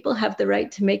 people have the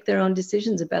right to make their own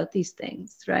decisions about these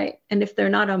things, right? And if they're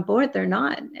not on board, they're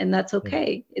not, and that's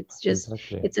okay. It's just,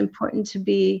 It's important to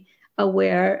be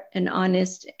aware and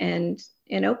honest and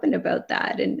open about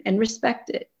that and respect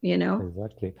it,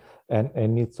 Exactly.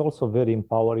 And it's also very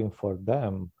empowering for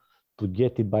them to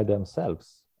get it by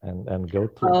themselves and go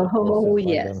through the process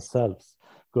by themselves.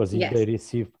 Because if they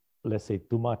receive, let's say,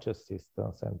 too much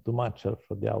assistance and too much help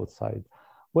from the outside,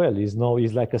 well, it's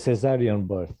like a cesarean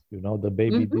birth, the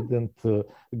baby didn't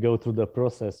go through the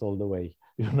process all the way,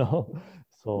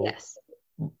 So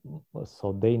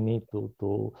so they need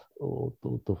to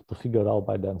figure out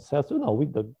by themselves,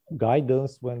 with the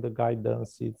guidance when the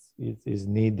guidance is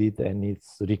needed and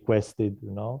it's requested,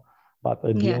 but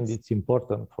at the end it's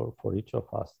important for each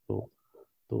of us to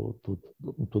do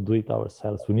it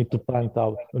ourselves. We need to paint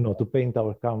our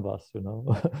canvas,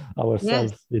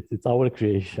 ourselves. It's our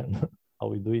creation. How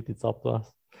we do it, it's up to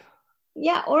us.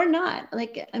 Yeah, or not.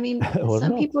 Like, I mean,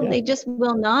 some people, they just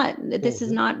will not. This is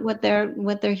not what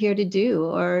they're here to do.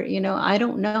 Or, I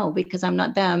don't know because I'm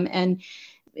not them. And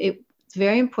it's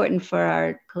very important for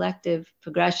our collective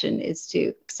progression is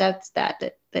to accept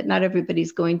that not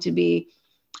everybody's going to be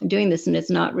doing this, and it's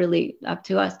not really up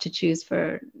to us to choose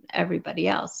for everybody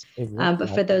else. But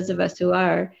for those of us who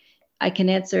are, I can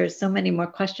answer so many more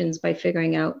questions by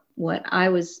figuring out what I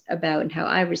was about and how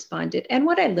I responded and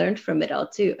what I learned from it all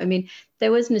too. I mean,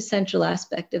 there was an essential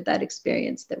aspect of that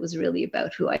experience that was really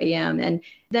about who I am. And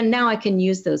then now I can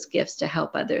use those gifts to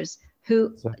help others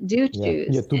who do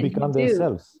choose to become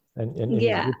themselves. And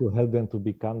it's good to help them to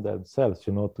become themselves,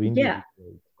 to individuate.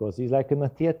 Because it's like in a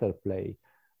theater play.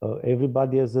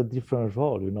 Everybody has a different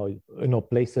role,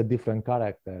 plays a different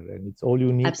character, and it's all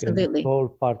unique. Absolutely. And it's all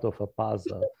part of a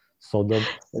puzzle. So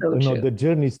the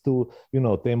journey is to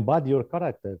embody your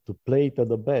character, to play it at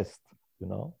the best,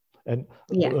 and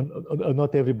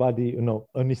not everybody,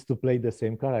 needs to play the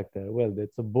same character. Well,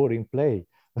 that's a boring play.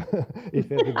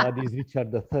 If everybody is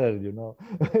Richard III,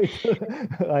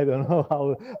 I don't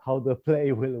know how the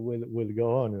play will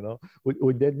go on,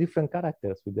 with their different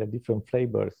characters, with their different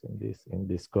flavors in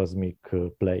this cosmic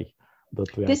play.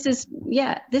 This is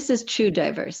true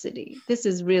diversity. This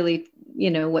is really,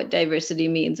 what diversity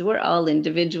means. We're all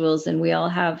individuals and we all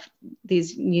have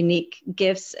these unique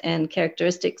gifts and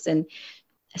characteristics, and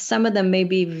some of them may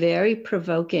be very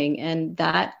provoking, and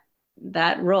that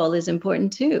role is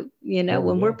important too.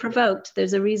 When we're provoked,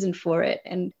 there's a reason for it,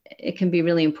 and it can be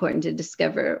really important to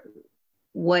discover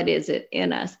what is it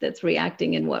in us that's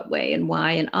reacting in what way and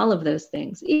why, and all of those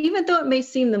things, even though it may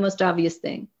seem the most obvious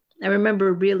thing. I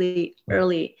remember really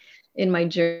early in my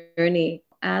journey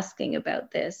asking about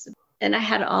this. And I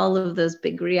had all of those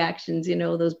big reactions,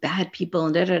 those bad people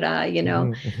and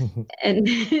Mhm. and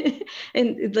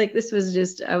and like this was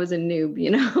just, I was a noob,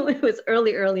 it was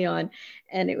early on.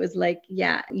 And it was like,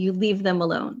 yeah, you leave them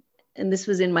alone. And this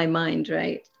was in my mind,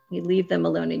 right? You leave them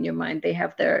alone in your mind. They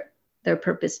have their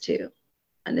purpose too.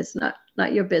 And it's not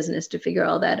your business to figure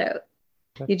all that out.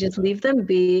 You just leave them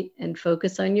be and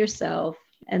focus on yourself.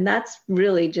 And that's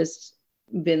really just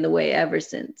been the way ever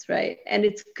since, right? And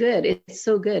it's good. It's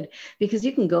so good because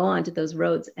you can go onto those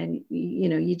roads and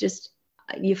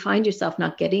you find yourself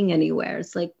not getting anywhere.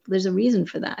 It's like there's a reason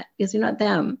for that because you're not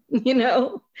them,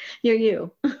 you're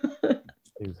you.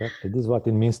 Exactly. This is what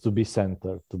it means to be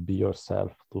centered, to be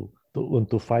yourself,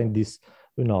 to find this,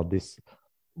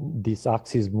 this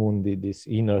axis mundi, this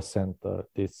inner center,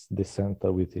 this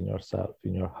center within yourself,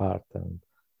 in your heart, and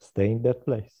stay in that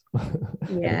place.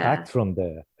 Yeah. And act from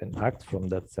there, and act from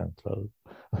that central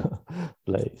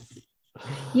place.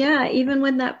 Yeah, even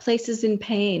when that place is in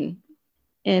pain.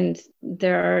 And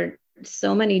there are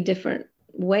so many different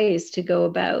ways to go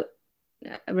about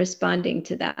responding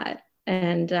to that.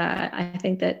 And I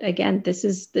think that, again, this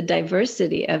is the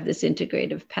diversity of this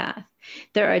integrative path.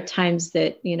 There are times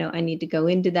that, I need to go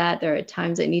into that. There are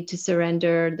times I need to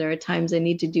surrender. There are times I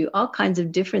need to do all kinds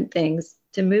of different things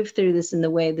to move through this in the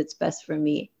way that's best for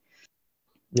me.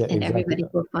 Yeah, and exactly. Everybody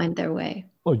will find their way.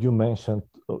 Oh, you mentioned,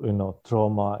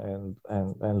 trauma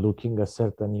and looking at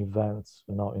certain events,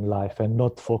 in life and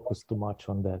not focus too much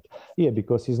on that. Yeah,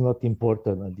 because it's not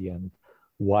important at the end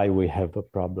why we have a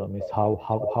problem. It's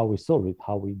how we solve it,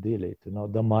 how we deal it.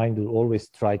 The mind will always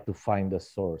try to find a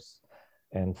source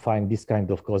and find this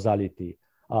kind of causality.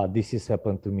 This has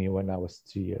happened to me when I was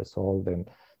 3 years old, and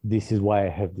this is why I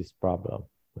have this problem,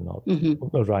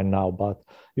 right now. But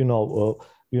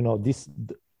this.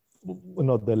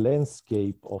 The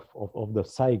landscape of the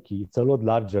psyche, it's a lot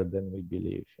larger than we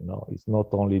believe. It's not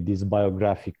only this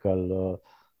biographical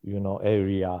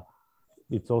area,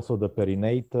 it's also the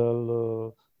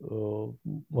perinatal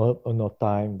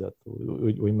time that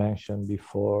we mentioned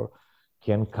before,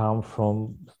 can come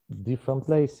from different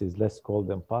places. Let's call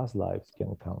them past lives,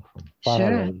 can come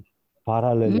from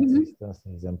parallel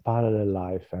existences and parallel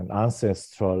life and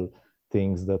ancestral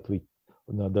things that we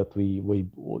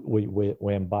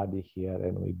embody here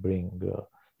and we bring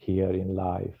here in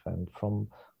life, and from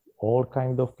all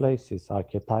kind of places,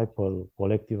 archetypal,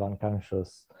 collective,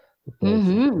 unconscious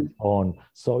places, on.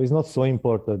 So it's not so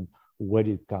important where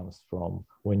it comes from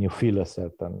when you feel a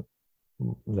certain,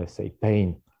 let's say,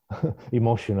 pain,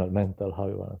 emotional, mental, how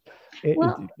you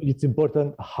want. It's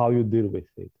important how you deal with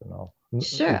it.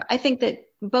 Sure. I think that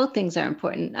both things are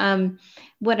important.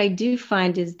 What I do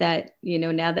find is that,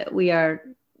 now that we are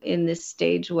in this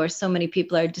stage where so many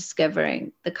people are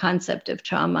discovering the concept of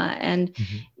trauma, and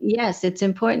yes, it's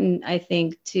important, I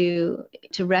think, to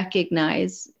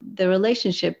recognize the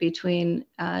relationship between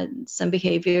some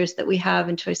behaviors that we have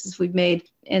and choices we've made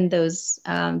and those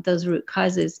root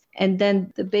causes. And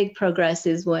then the big progress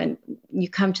is when you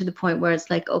come to the point where it's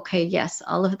like, okay, yes,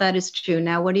 all of that is true.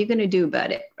 Now, what are you going to do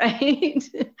about it, right?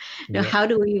 How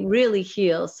do we really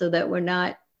heal so that we're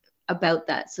not about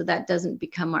that, so that doesn't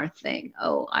become our thing?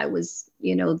 Oh, I was,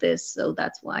 this, so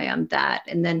that's why I'm that.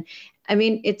 And then, I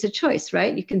mean, it's a choice,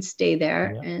 right? You can stay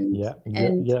there.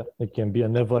 It can be a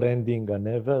never ending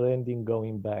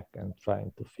going back and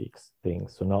trying to fix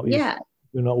things.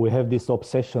 We have this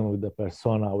obsession with the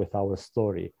persona, with our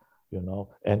story,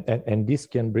 and this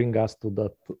can bring us to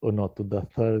the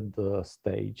third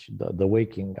stage, the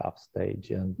waking up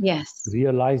stage, and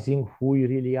realizing who we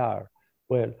really are.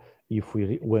 Well,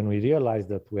 when we realize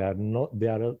that we are not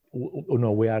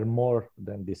we are more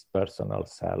than this personal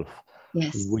self.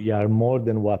 We are more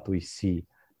than what we see.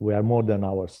 We are more than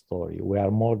our story. We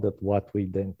are more than what we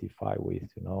identify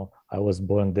with. I was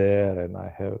born there, and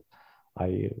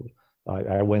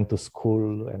I went to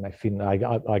school, and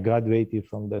I graduated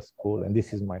from the school, and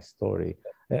this is my story.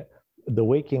 The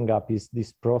waking up is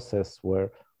this process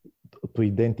where to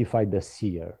identify the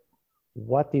seer.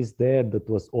 What is there that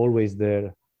was always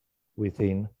there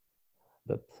within,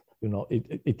 that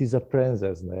it is a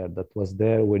presence there that was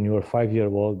there when you were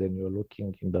 5-year-old and you're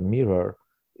looking in the mirror.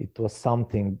 It was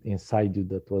something inside you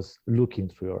that was looking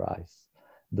through your eyes.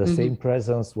 The same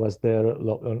presence was there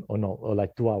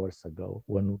like 2 hours ago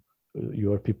when you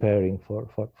were preparing for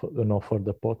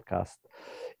the podcast.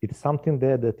 It's something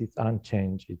there that is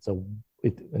unchanged. It's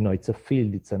a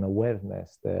field, it's an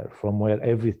awareness there from where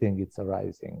everything is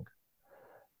arising.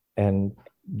 And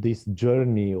this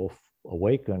journey of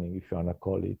awakening, if you want to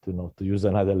call it, to use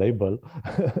another label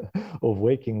of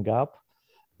waking up,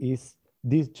 is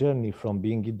this journey from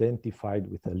being identified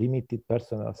with a limited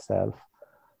personal self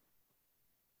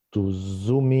to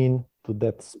zoom in to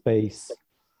that space,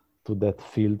 to that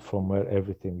field from where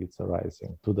everything is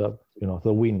arising, to the,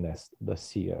 the witness, the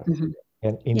seer. Mm-hmm.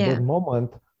 And in Yeah. that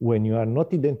moment, when you are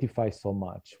not identified so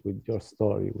much with your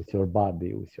story, with your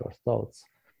body, with your thoughts,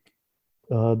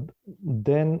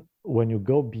 then when you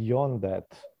go beyond that,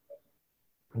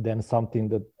 then something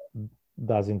that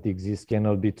doesn't exist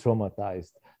cannot be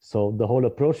traumatized. So the whole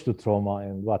approach to trauma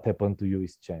and what happened to you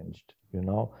is changed.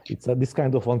 It's this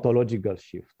kind of ontological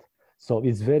shift. So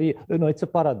it's very, it's a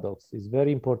paradox. It's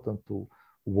very important to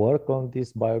work on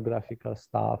this biographical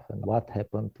stuff and what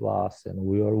happened to us, and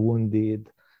we are wounded,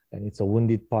 and it's a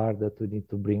wounded part that we need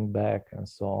to bring back and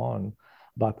so on.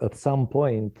 But at some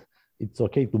point, it's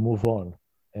okay to move on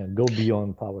and go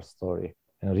beyond our story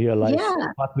and realize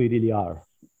what we really are.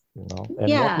 And what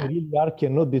we really are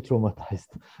cannot be traumatized.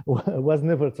 Was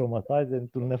never traumatized and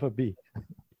will never be.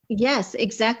 Yes,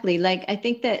 exactly. Like, I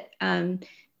think that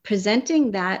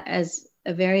presenting that as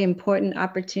a very important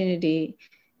opportunity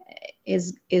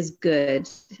is good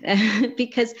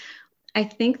because I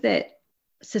think that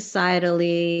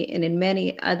societally and in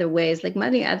many other ways, like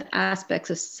many other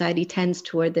aspects of society, tends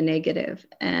toward the negative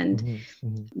and,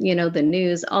 the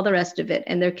news, all the rest of it.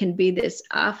 And there can be this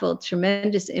awful,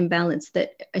 tremendous imbalance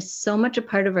that is so much a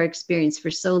part of our experience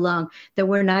for so long that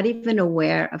we're not even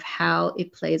aware of how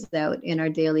it plays out in our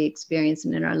daily experience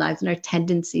and in our lives and our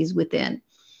tendencies within.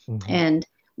 And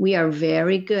we are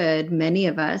very good, many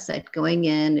of us, at going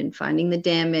in and finding the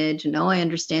damage. And, I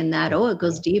understand that. It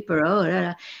goes deeper.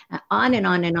 On and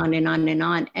on and on and on and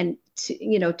on. And,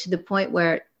 to the point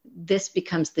where this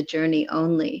becomes the journey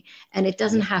only. And it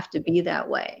doesn't have to be that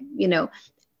way.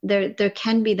 There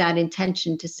can be that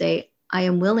intention to say, I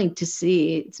am willing to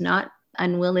see. It's not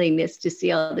unwillingness to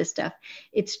see all this stuff.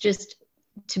 It's just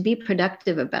to be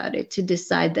productive about it, to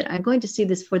decide that I'm going to see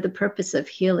this for the purpose of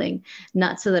healing,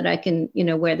 not so that I can,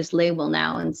 wear this label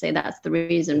now and say that's the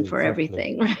reason for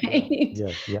everything, right?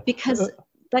 Because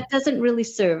that doesn't really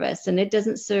serve us, and it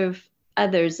doesn't serve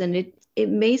others. And it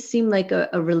may seem like a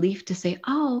relief to say,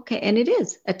 oh, okay. And it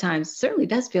is at times, certainly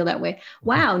does feel that way.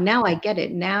 Wow, now I get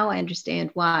it. Now I understand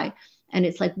why. And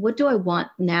it's like, what do I want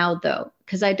now, though?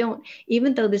 Because I don't,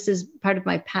 even though this is part of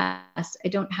my past, I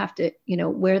don't have to,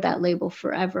 wear that label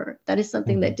forever. That is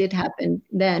something that did happen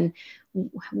then.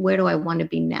 Where do I want to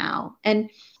be now? And,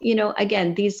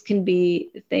 again, these can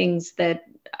be things that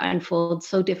unfold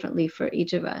so differently for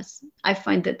each of us. I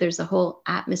find that there's a whole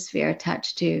atmosphere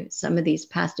attached to some of these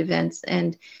past events,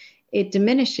 and it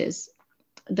diminishes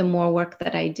the more work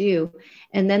that I do.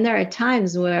 And then there are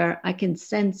times where I can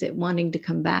sense it wanting to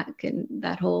come back, and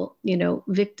that whole,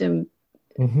 victim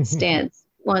stance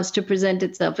wants to present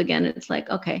itself again. And it's like,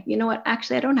 okay, you know what?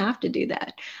 Actually, I don't have to do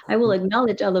that. I will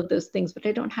acknowledge all of those things, but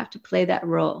I don't have to play that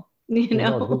role.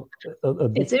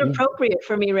 It's inappropriate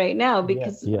for me right now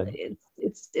because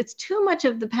it's too much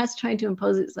of the past trying to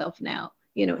impose itself now.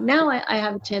 Now I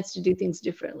have a chance to do things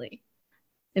differently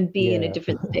and be in a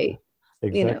different state.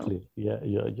 Exactly. Yeah.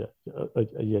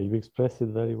 You express it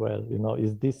very well.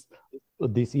 Is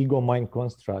this ego mind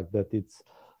construct that it's,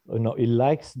 it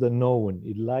likes the known,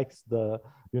 it likes the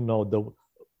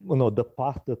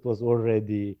path that was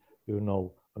already,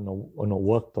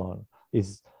 worked on,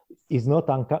 is not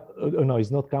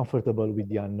is not comfortable with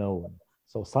the unknown.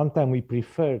 So sometimes we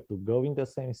prefer to go in the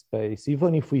same space,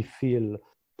 even if we feel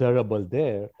terrible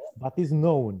there, but it's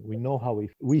known. We know how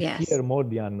we fear more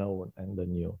the unknown and the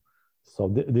new. So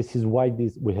this is why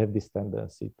we have this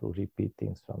tendency to repeat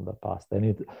things from the past.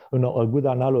 And a good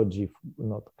analogy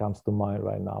comes to mind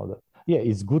right now that,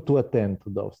 it's good to attend to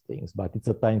those things, but it's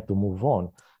a time to move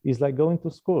on. It's like going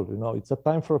to school, it's a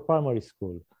time for primary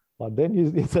school, but then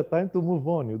it's a time to move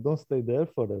on. You don't stay there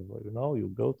forever,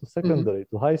 you go to secondary,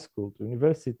 to high school, to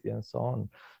university, and so on.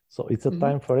 So it's a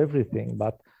time for everything,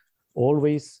 but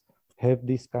always have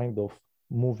this kind of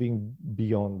moving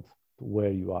beyond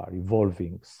where you are,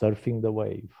 evolving, surfing the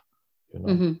wave,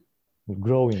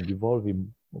 growing,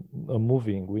 evolving,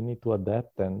 moving. We need to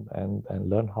adapt and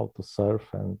learn how to surf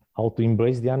and how to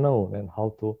embrace the unknown and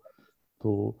how to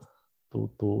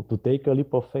take a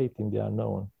leap of faith in the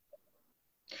unknown.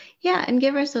 Yeah, and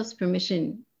give ourselves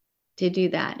permission to do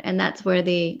that. And that's where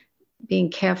being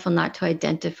careful not to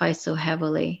identify so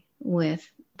heavily with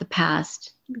the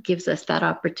past gives us that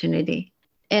opportunity.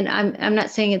 And I'm not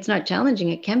saying it's not challenging.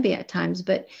 It can be at times,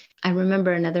 but I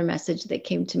remember another message that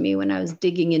came to me when I was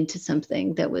digging into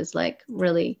something that was like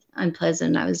really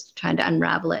unpleasant. I was trying to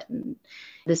unravel it, and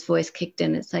this voice kicked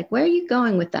in. It's like, where are you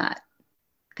going with that?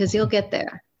 Because you'll get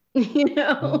there. you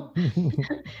know.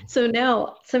 So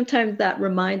now sometimes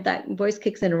that voice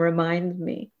kicks in and reminds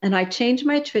me, and I change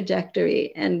my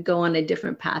trajectory and go on a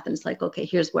different path. And it's like, okay,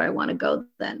 here's where I want to go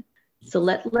then. So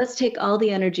let's take all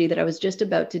the energy that I was just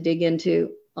about to dig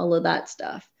into, all of that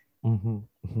stuff, and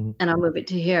I'll move it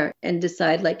to here and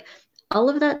decide, like, all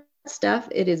of that stuff,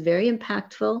 it is very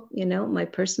impactful. You know, my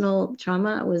personal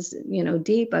trauma was, you know,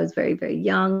 deep. I was very, very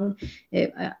young.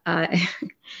 It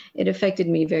affected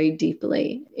me very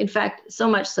deeply. In fact, so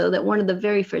much so that one of the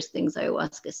very first things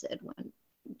ayahuasca said when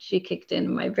she kicked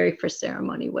in my very first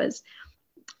ceremony was,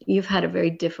 "You've had a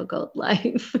very difficult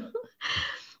life."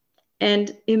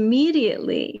 And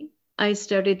immediately I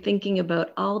started thinking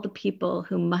about all the people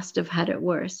who must have had it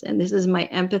worse. And this is my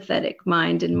empathetic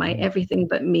mind and my everything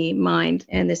but me mind.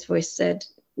 And this voice said,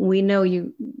 "We know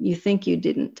you think you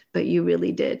didn't, but you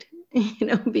really did, you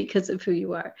know, because of who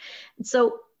you are."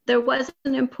 So there was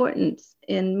an importance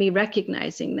in me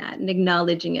recognizing that and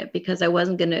acknowledging it, because I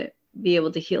wasn't going to be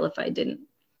able to heal if I didn't.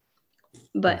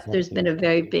 But exactly. There's been a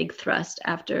very big thrust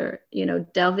after, you know,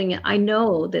 delving in. I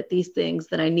know that these things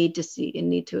that I need to see and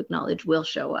need to acknowledge will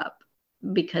show up,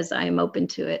 because I am open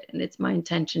to it and it's my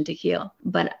intention to heal.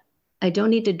 But I don't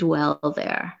need to dwell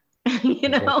there. You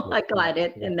know, exactly. I got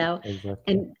it. Yeah, and now,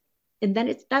 exactly. and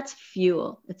then that's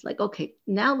fuel. It's like, okay,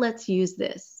 now let's use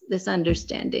this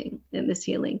understanding and this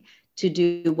healing to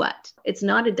do what? It's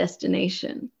not a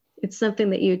destination. It's something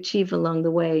that you achieve along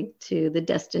the way to the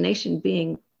destination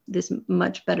being this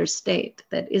much better state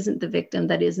that isn't the victim,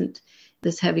 that isn't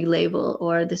this heavy label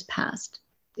or this past.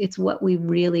 It's what we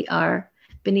really are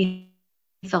beneath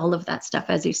all of that stuff,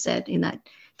 as you said, in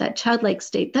that childlike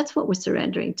state. That's what we're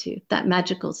surrendering to, that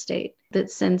magical state that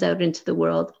sends out into the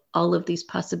world all of these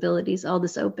possibilities, all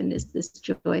this openness, this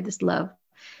joy, this love,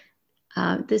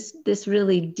 this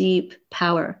really deep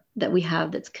power that we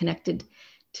have that's connected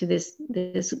to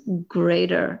this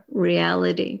greater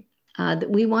reality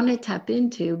that we want to tap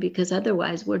into, because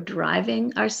otherwise we're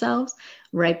driving ourselves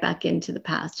right back into the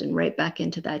past and right back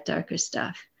into that darker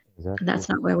stuff. Exactly. And that's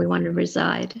not where we want to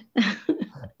reside.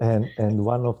 and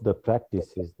one of the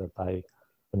practices that I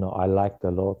liked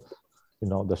a lot, you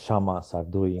know, the shamans are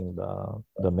doing,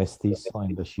 the mestizo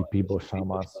and the shipibo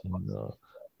shamans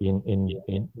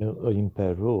in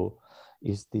Peru,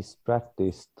 is this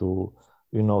practice to,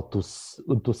 you know, to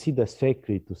see the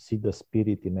sacred, to see the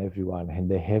spirit in everyone.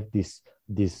 And they have this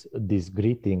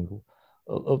greeting,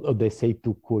 they say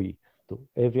tukui, to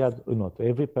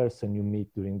every person you meet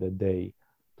during the day,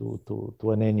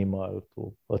 to an animal,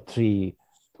 to a tree,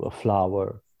 to a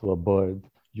flower, to a bird,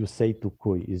 you say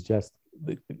tukui. It's just,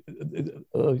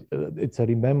 it's a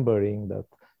remembering that,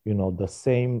 you know, the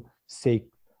same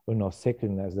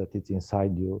sacredness that it's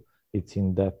inside you, it's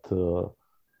in that,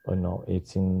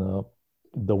 it's in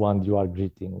the one you are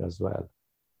greeting as well.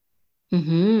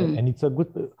 Mm-hmm. And it's a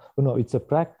good, it's a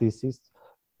practice. It's,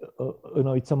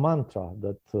 it's a mantra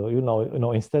that,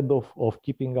 instead of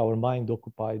keeping our mind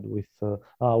occupied with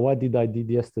what did I did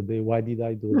yesterday? Why did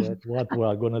I do that? What we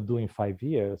are going to do in 5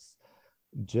 years?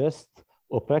 Just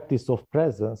a practice of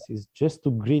presence is just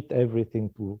to greet everything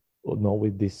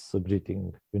with this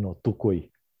greeting, tukui.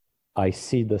 I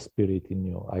see the spirit in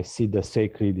you. I see the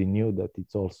sacred in you, that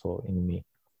it's also in me.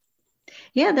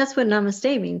 Yeah, that's what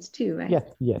namaste means too, right?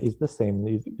 Yeah, it's the same.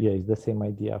 It's the same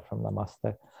idea from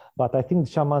namaste. But I think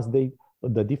shamans, the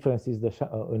difference is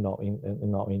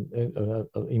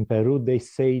in Peru they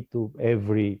say to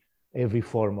every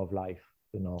form of life,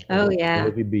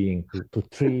 every being, to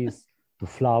trees, to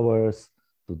flowers,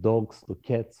 to dogs, to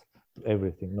cats, to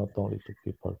everything, not only to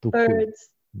people, to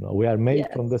birds. We are made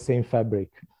from the same fabric.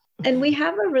 And we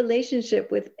have a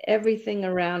relationship with everything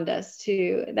around us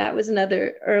too. That was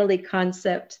another early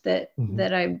concept that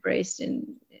I embraced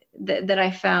and that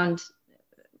I found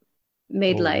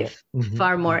made life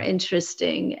far more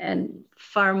interesting and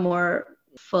far more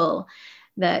full.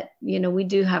 That, we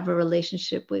do have a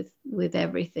relationship with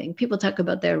everything. People talk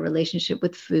about their relationship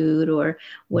with food or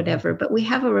whatever, but we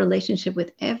have a relationship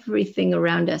with everything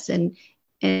around us.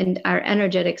 And our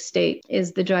energetic state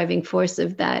is the driving force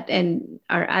of that. And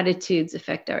our attitudes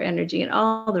affect our energy and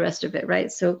all the rest of it, right?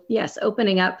 So yes,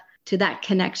 opening up to that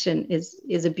connection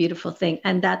is a beautiful thing.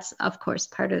 And that's, of course,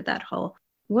 part of that whole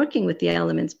working with the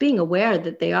elements, being aware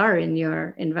that they are in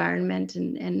your environment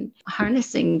and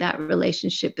harnessing that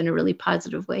relationship in a really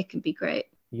positive way can be great.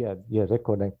 Yeah,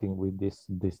 reconnecting with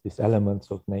these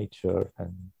elements of nature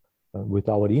and with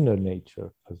our inner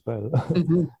nature as well.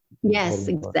 Yes,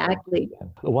 exactly.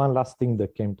 One last thing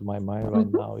that came to my mind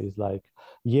right now is like,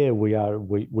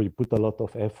 we put a lot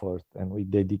of effort and we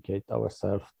dedicate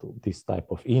ourselves to this type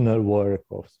of inner work,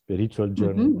 of spiritual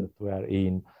journey that we are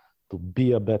in,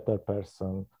 be a better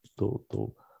person,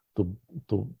 to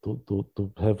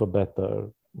have a better,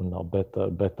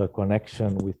 better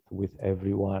connection with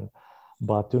everyone.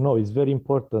 But it's very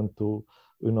important to,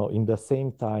 in the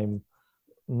same time,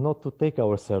 not to take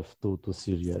ourselves too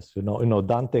serious.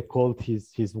 Dante called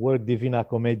his work Divina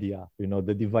Commedia,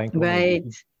 the Divine Comedy. Right.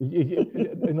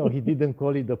 He didn't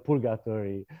call it the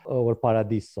Purgatory or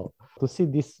Paradiso. To see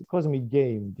this cosmic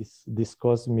game, this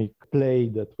cosmic play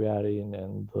that we are in,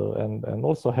 and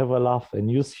also have a laugh and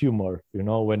use humor.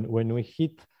 When we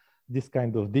hit this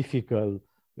kind of difficult,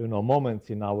 moments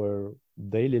in our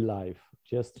daily life,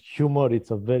 just humor.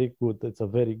 It's a very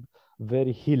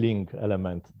very healing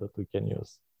element that we can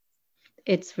use.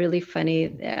 It's really funny.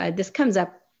 This comes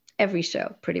up every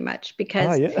show pretty much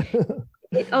because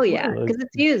because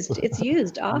it's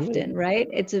used often, right?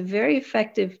 It's a very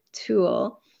effective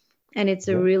tool, and it's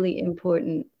a really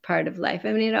important part of life.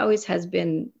 I mean, it always has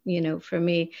been, for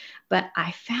me, but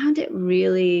I found it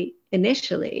really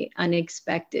initially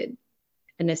unexpected,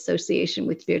 an association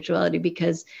with spirituality,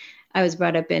 because I was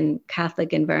brought up in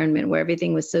Catholic environment where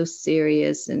everything was so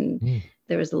serious and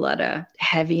there was a lot of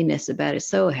heaviness about it,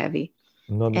 so heavy.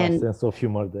 Not a sense of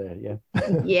humor there, yeah.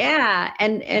 Yeah,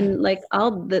 and like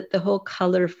all the whole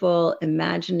colorful,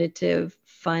 imaginative,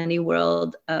 funny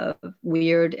world of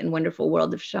weird and wonderful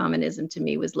world of shamanism to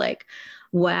me was like,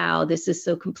 wow, this is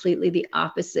so completely the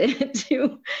opposite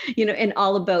to, and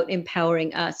all about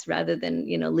empowering us rather than,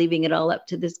 leaving it all up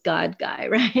to this God guy,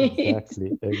 right?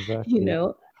 Exactly.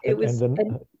 It was,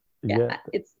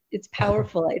 it's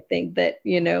powerful. I think that,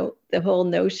 the whole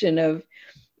notion of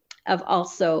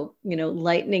also,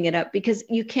 lightening it up, because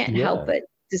you can't help but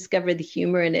discover the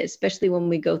humor in it, especially when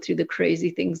we go through the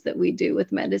crazy things that we do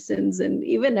with medicines. And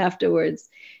even afterwards,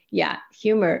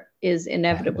 humor is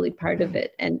inevitably part of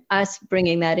it. And us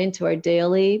bringing that into our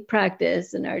daily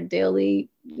practice and our daily,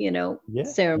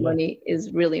 ceremony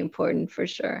is really important for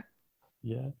sure.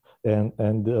 Yeah. And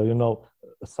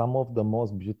some of the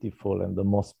most beautiful and the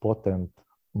most potent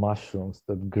mushrooms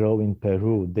that grow in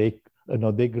Peru, they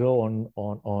grow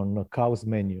on cow's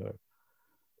manure.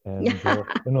 And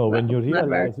when you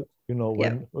realize,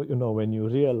 when you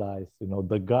realize,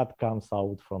 the God comes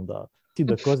out from the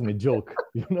cosmic joke,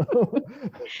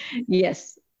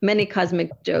 Yes, many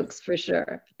cosmic jokes for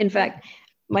sure. In fact,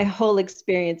 my whole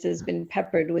experience has been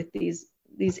peppered with these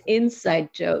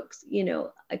inside jokes.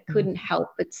 I couldn't help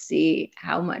but see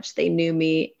how much they knew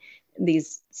me,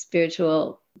 these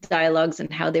spiritual dialogues,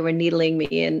 and how they were needling me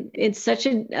in such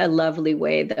a lovely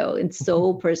way, though. It's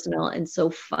so personal and so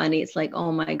funny. It's like,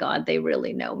 oh my God, they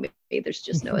really know me. There's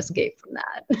just no escape from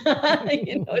that.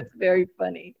 It's very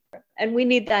funny. And we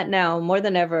need that now more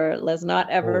than ever. Let's not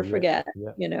ever forget,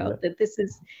 that this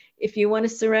is, if you want to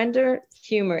surrender,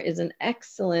 humor is an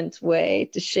excellent way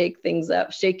to shake things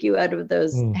up, shake you out of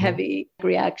those heavy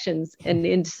reactions and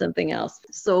into something else.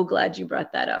 So glad you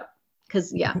brought that up.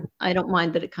 Because, I don't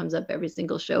mind that it comes up every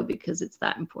single show because it's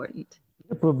that important.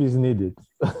 The poop is needed.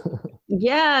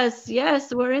 Yes,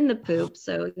 we're in the poop.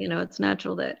 So, it's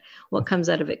natural that what comes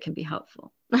out of it can be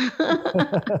helpful.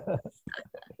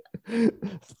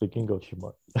 Speaking of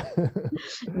humor.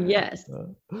 Yes.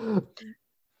 All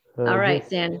right,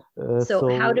 Dan. So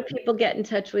how do people get in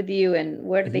touch with you, and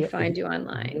where do they find you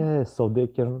online? Yeah, so they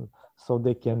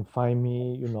can find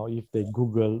me, if they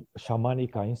Google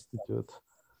Shamanica Institute.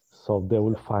 So they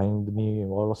will find me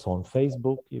also on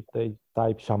Facebook if they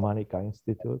type Shamanica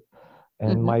Institute.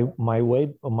 And my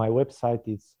website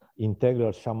is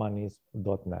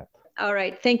integralshamanism.net. All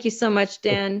right. Thank you so much,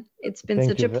 Dan. It's been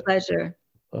such a pleasure.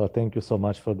 Thank you so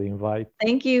much for the invite.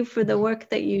 Thank you for the work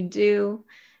that you do,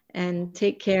 and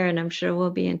take care. And I'm sure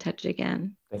we'll be in touch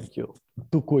again. Thank you.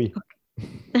 Tukui.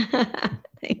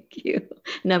 Thank you.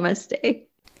 Namaste.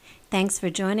 Thanks for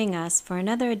joining us for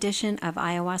another edition of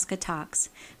Ayahuasca Talks.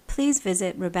 Please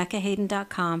visit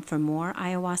RebeccaHayden.com for more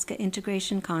ayahuasca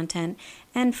integration content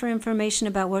and for information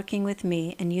about working with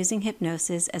me and using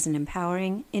hypnosis as an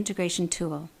empowering integration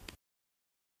tool.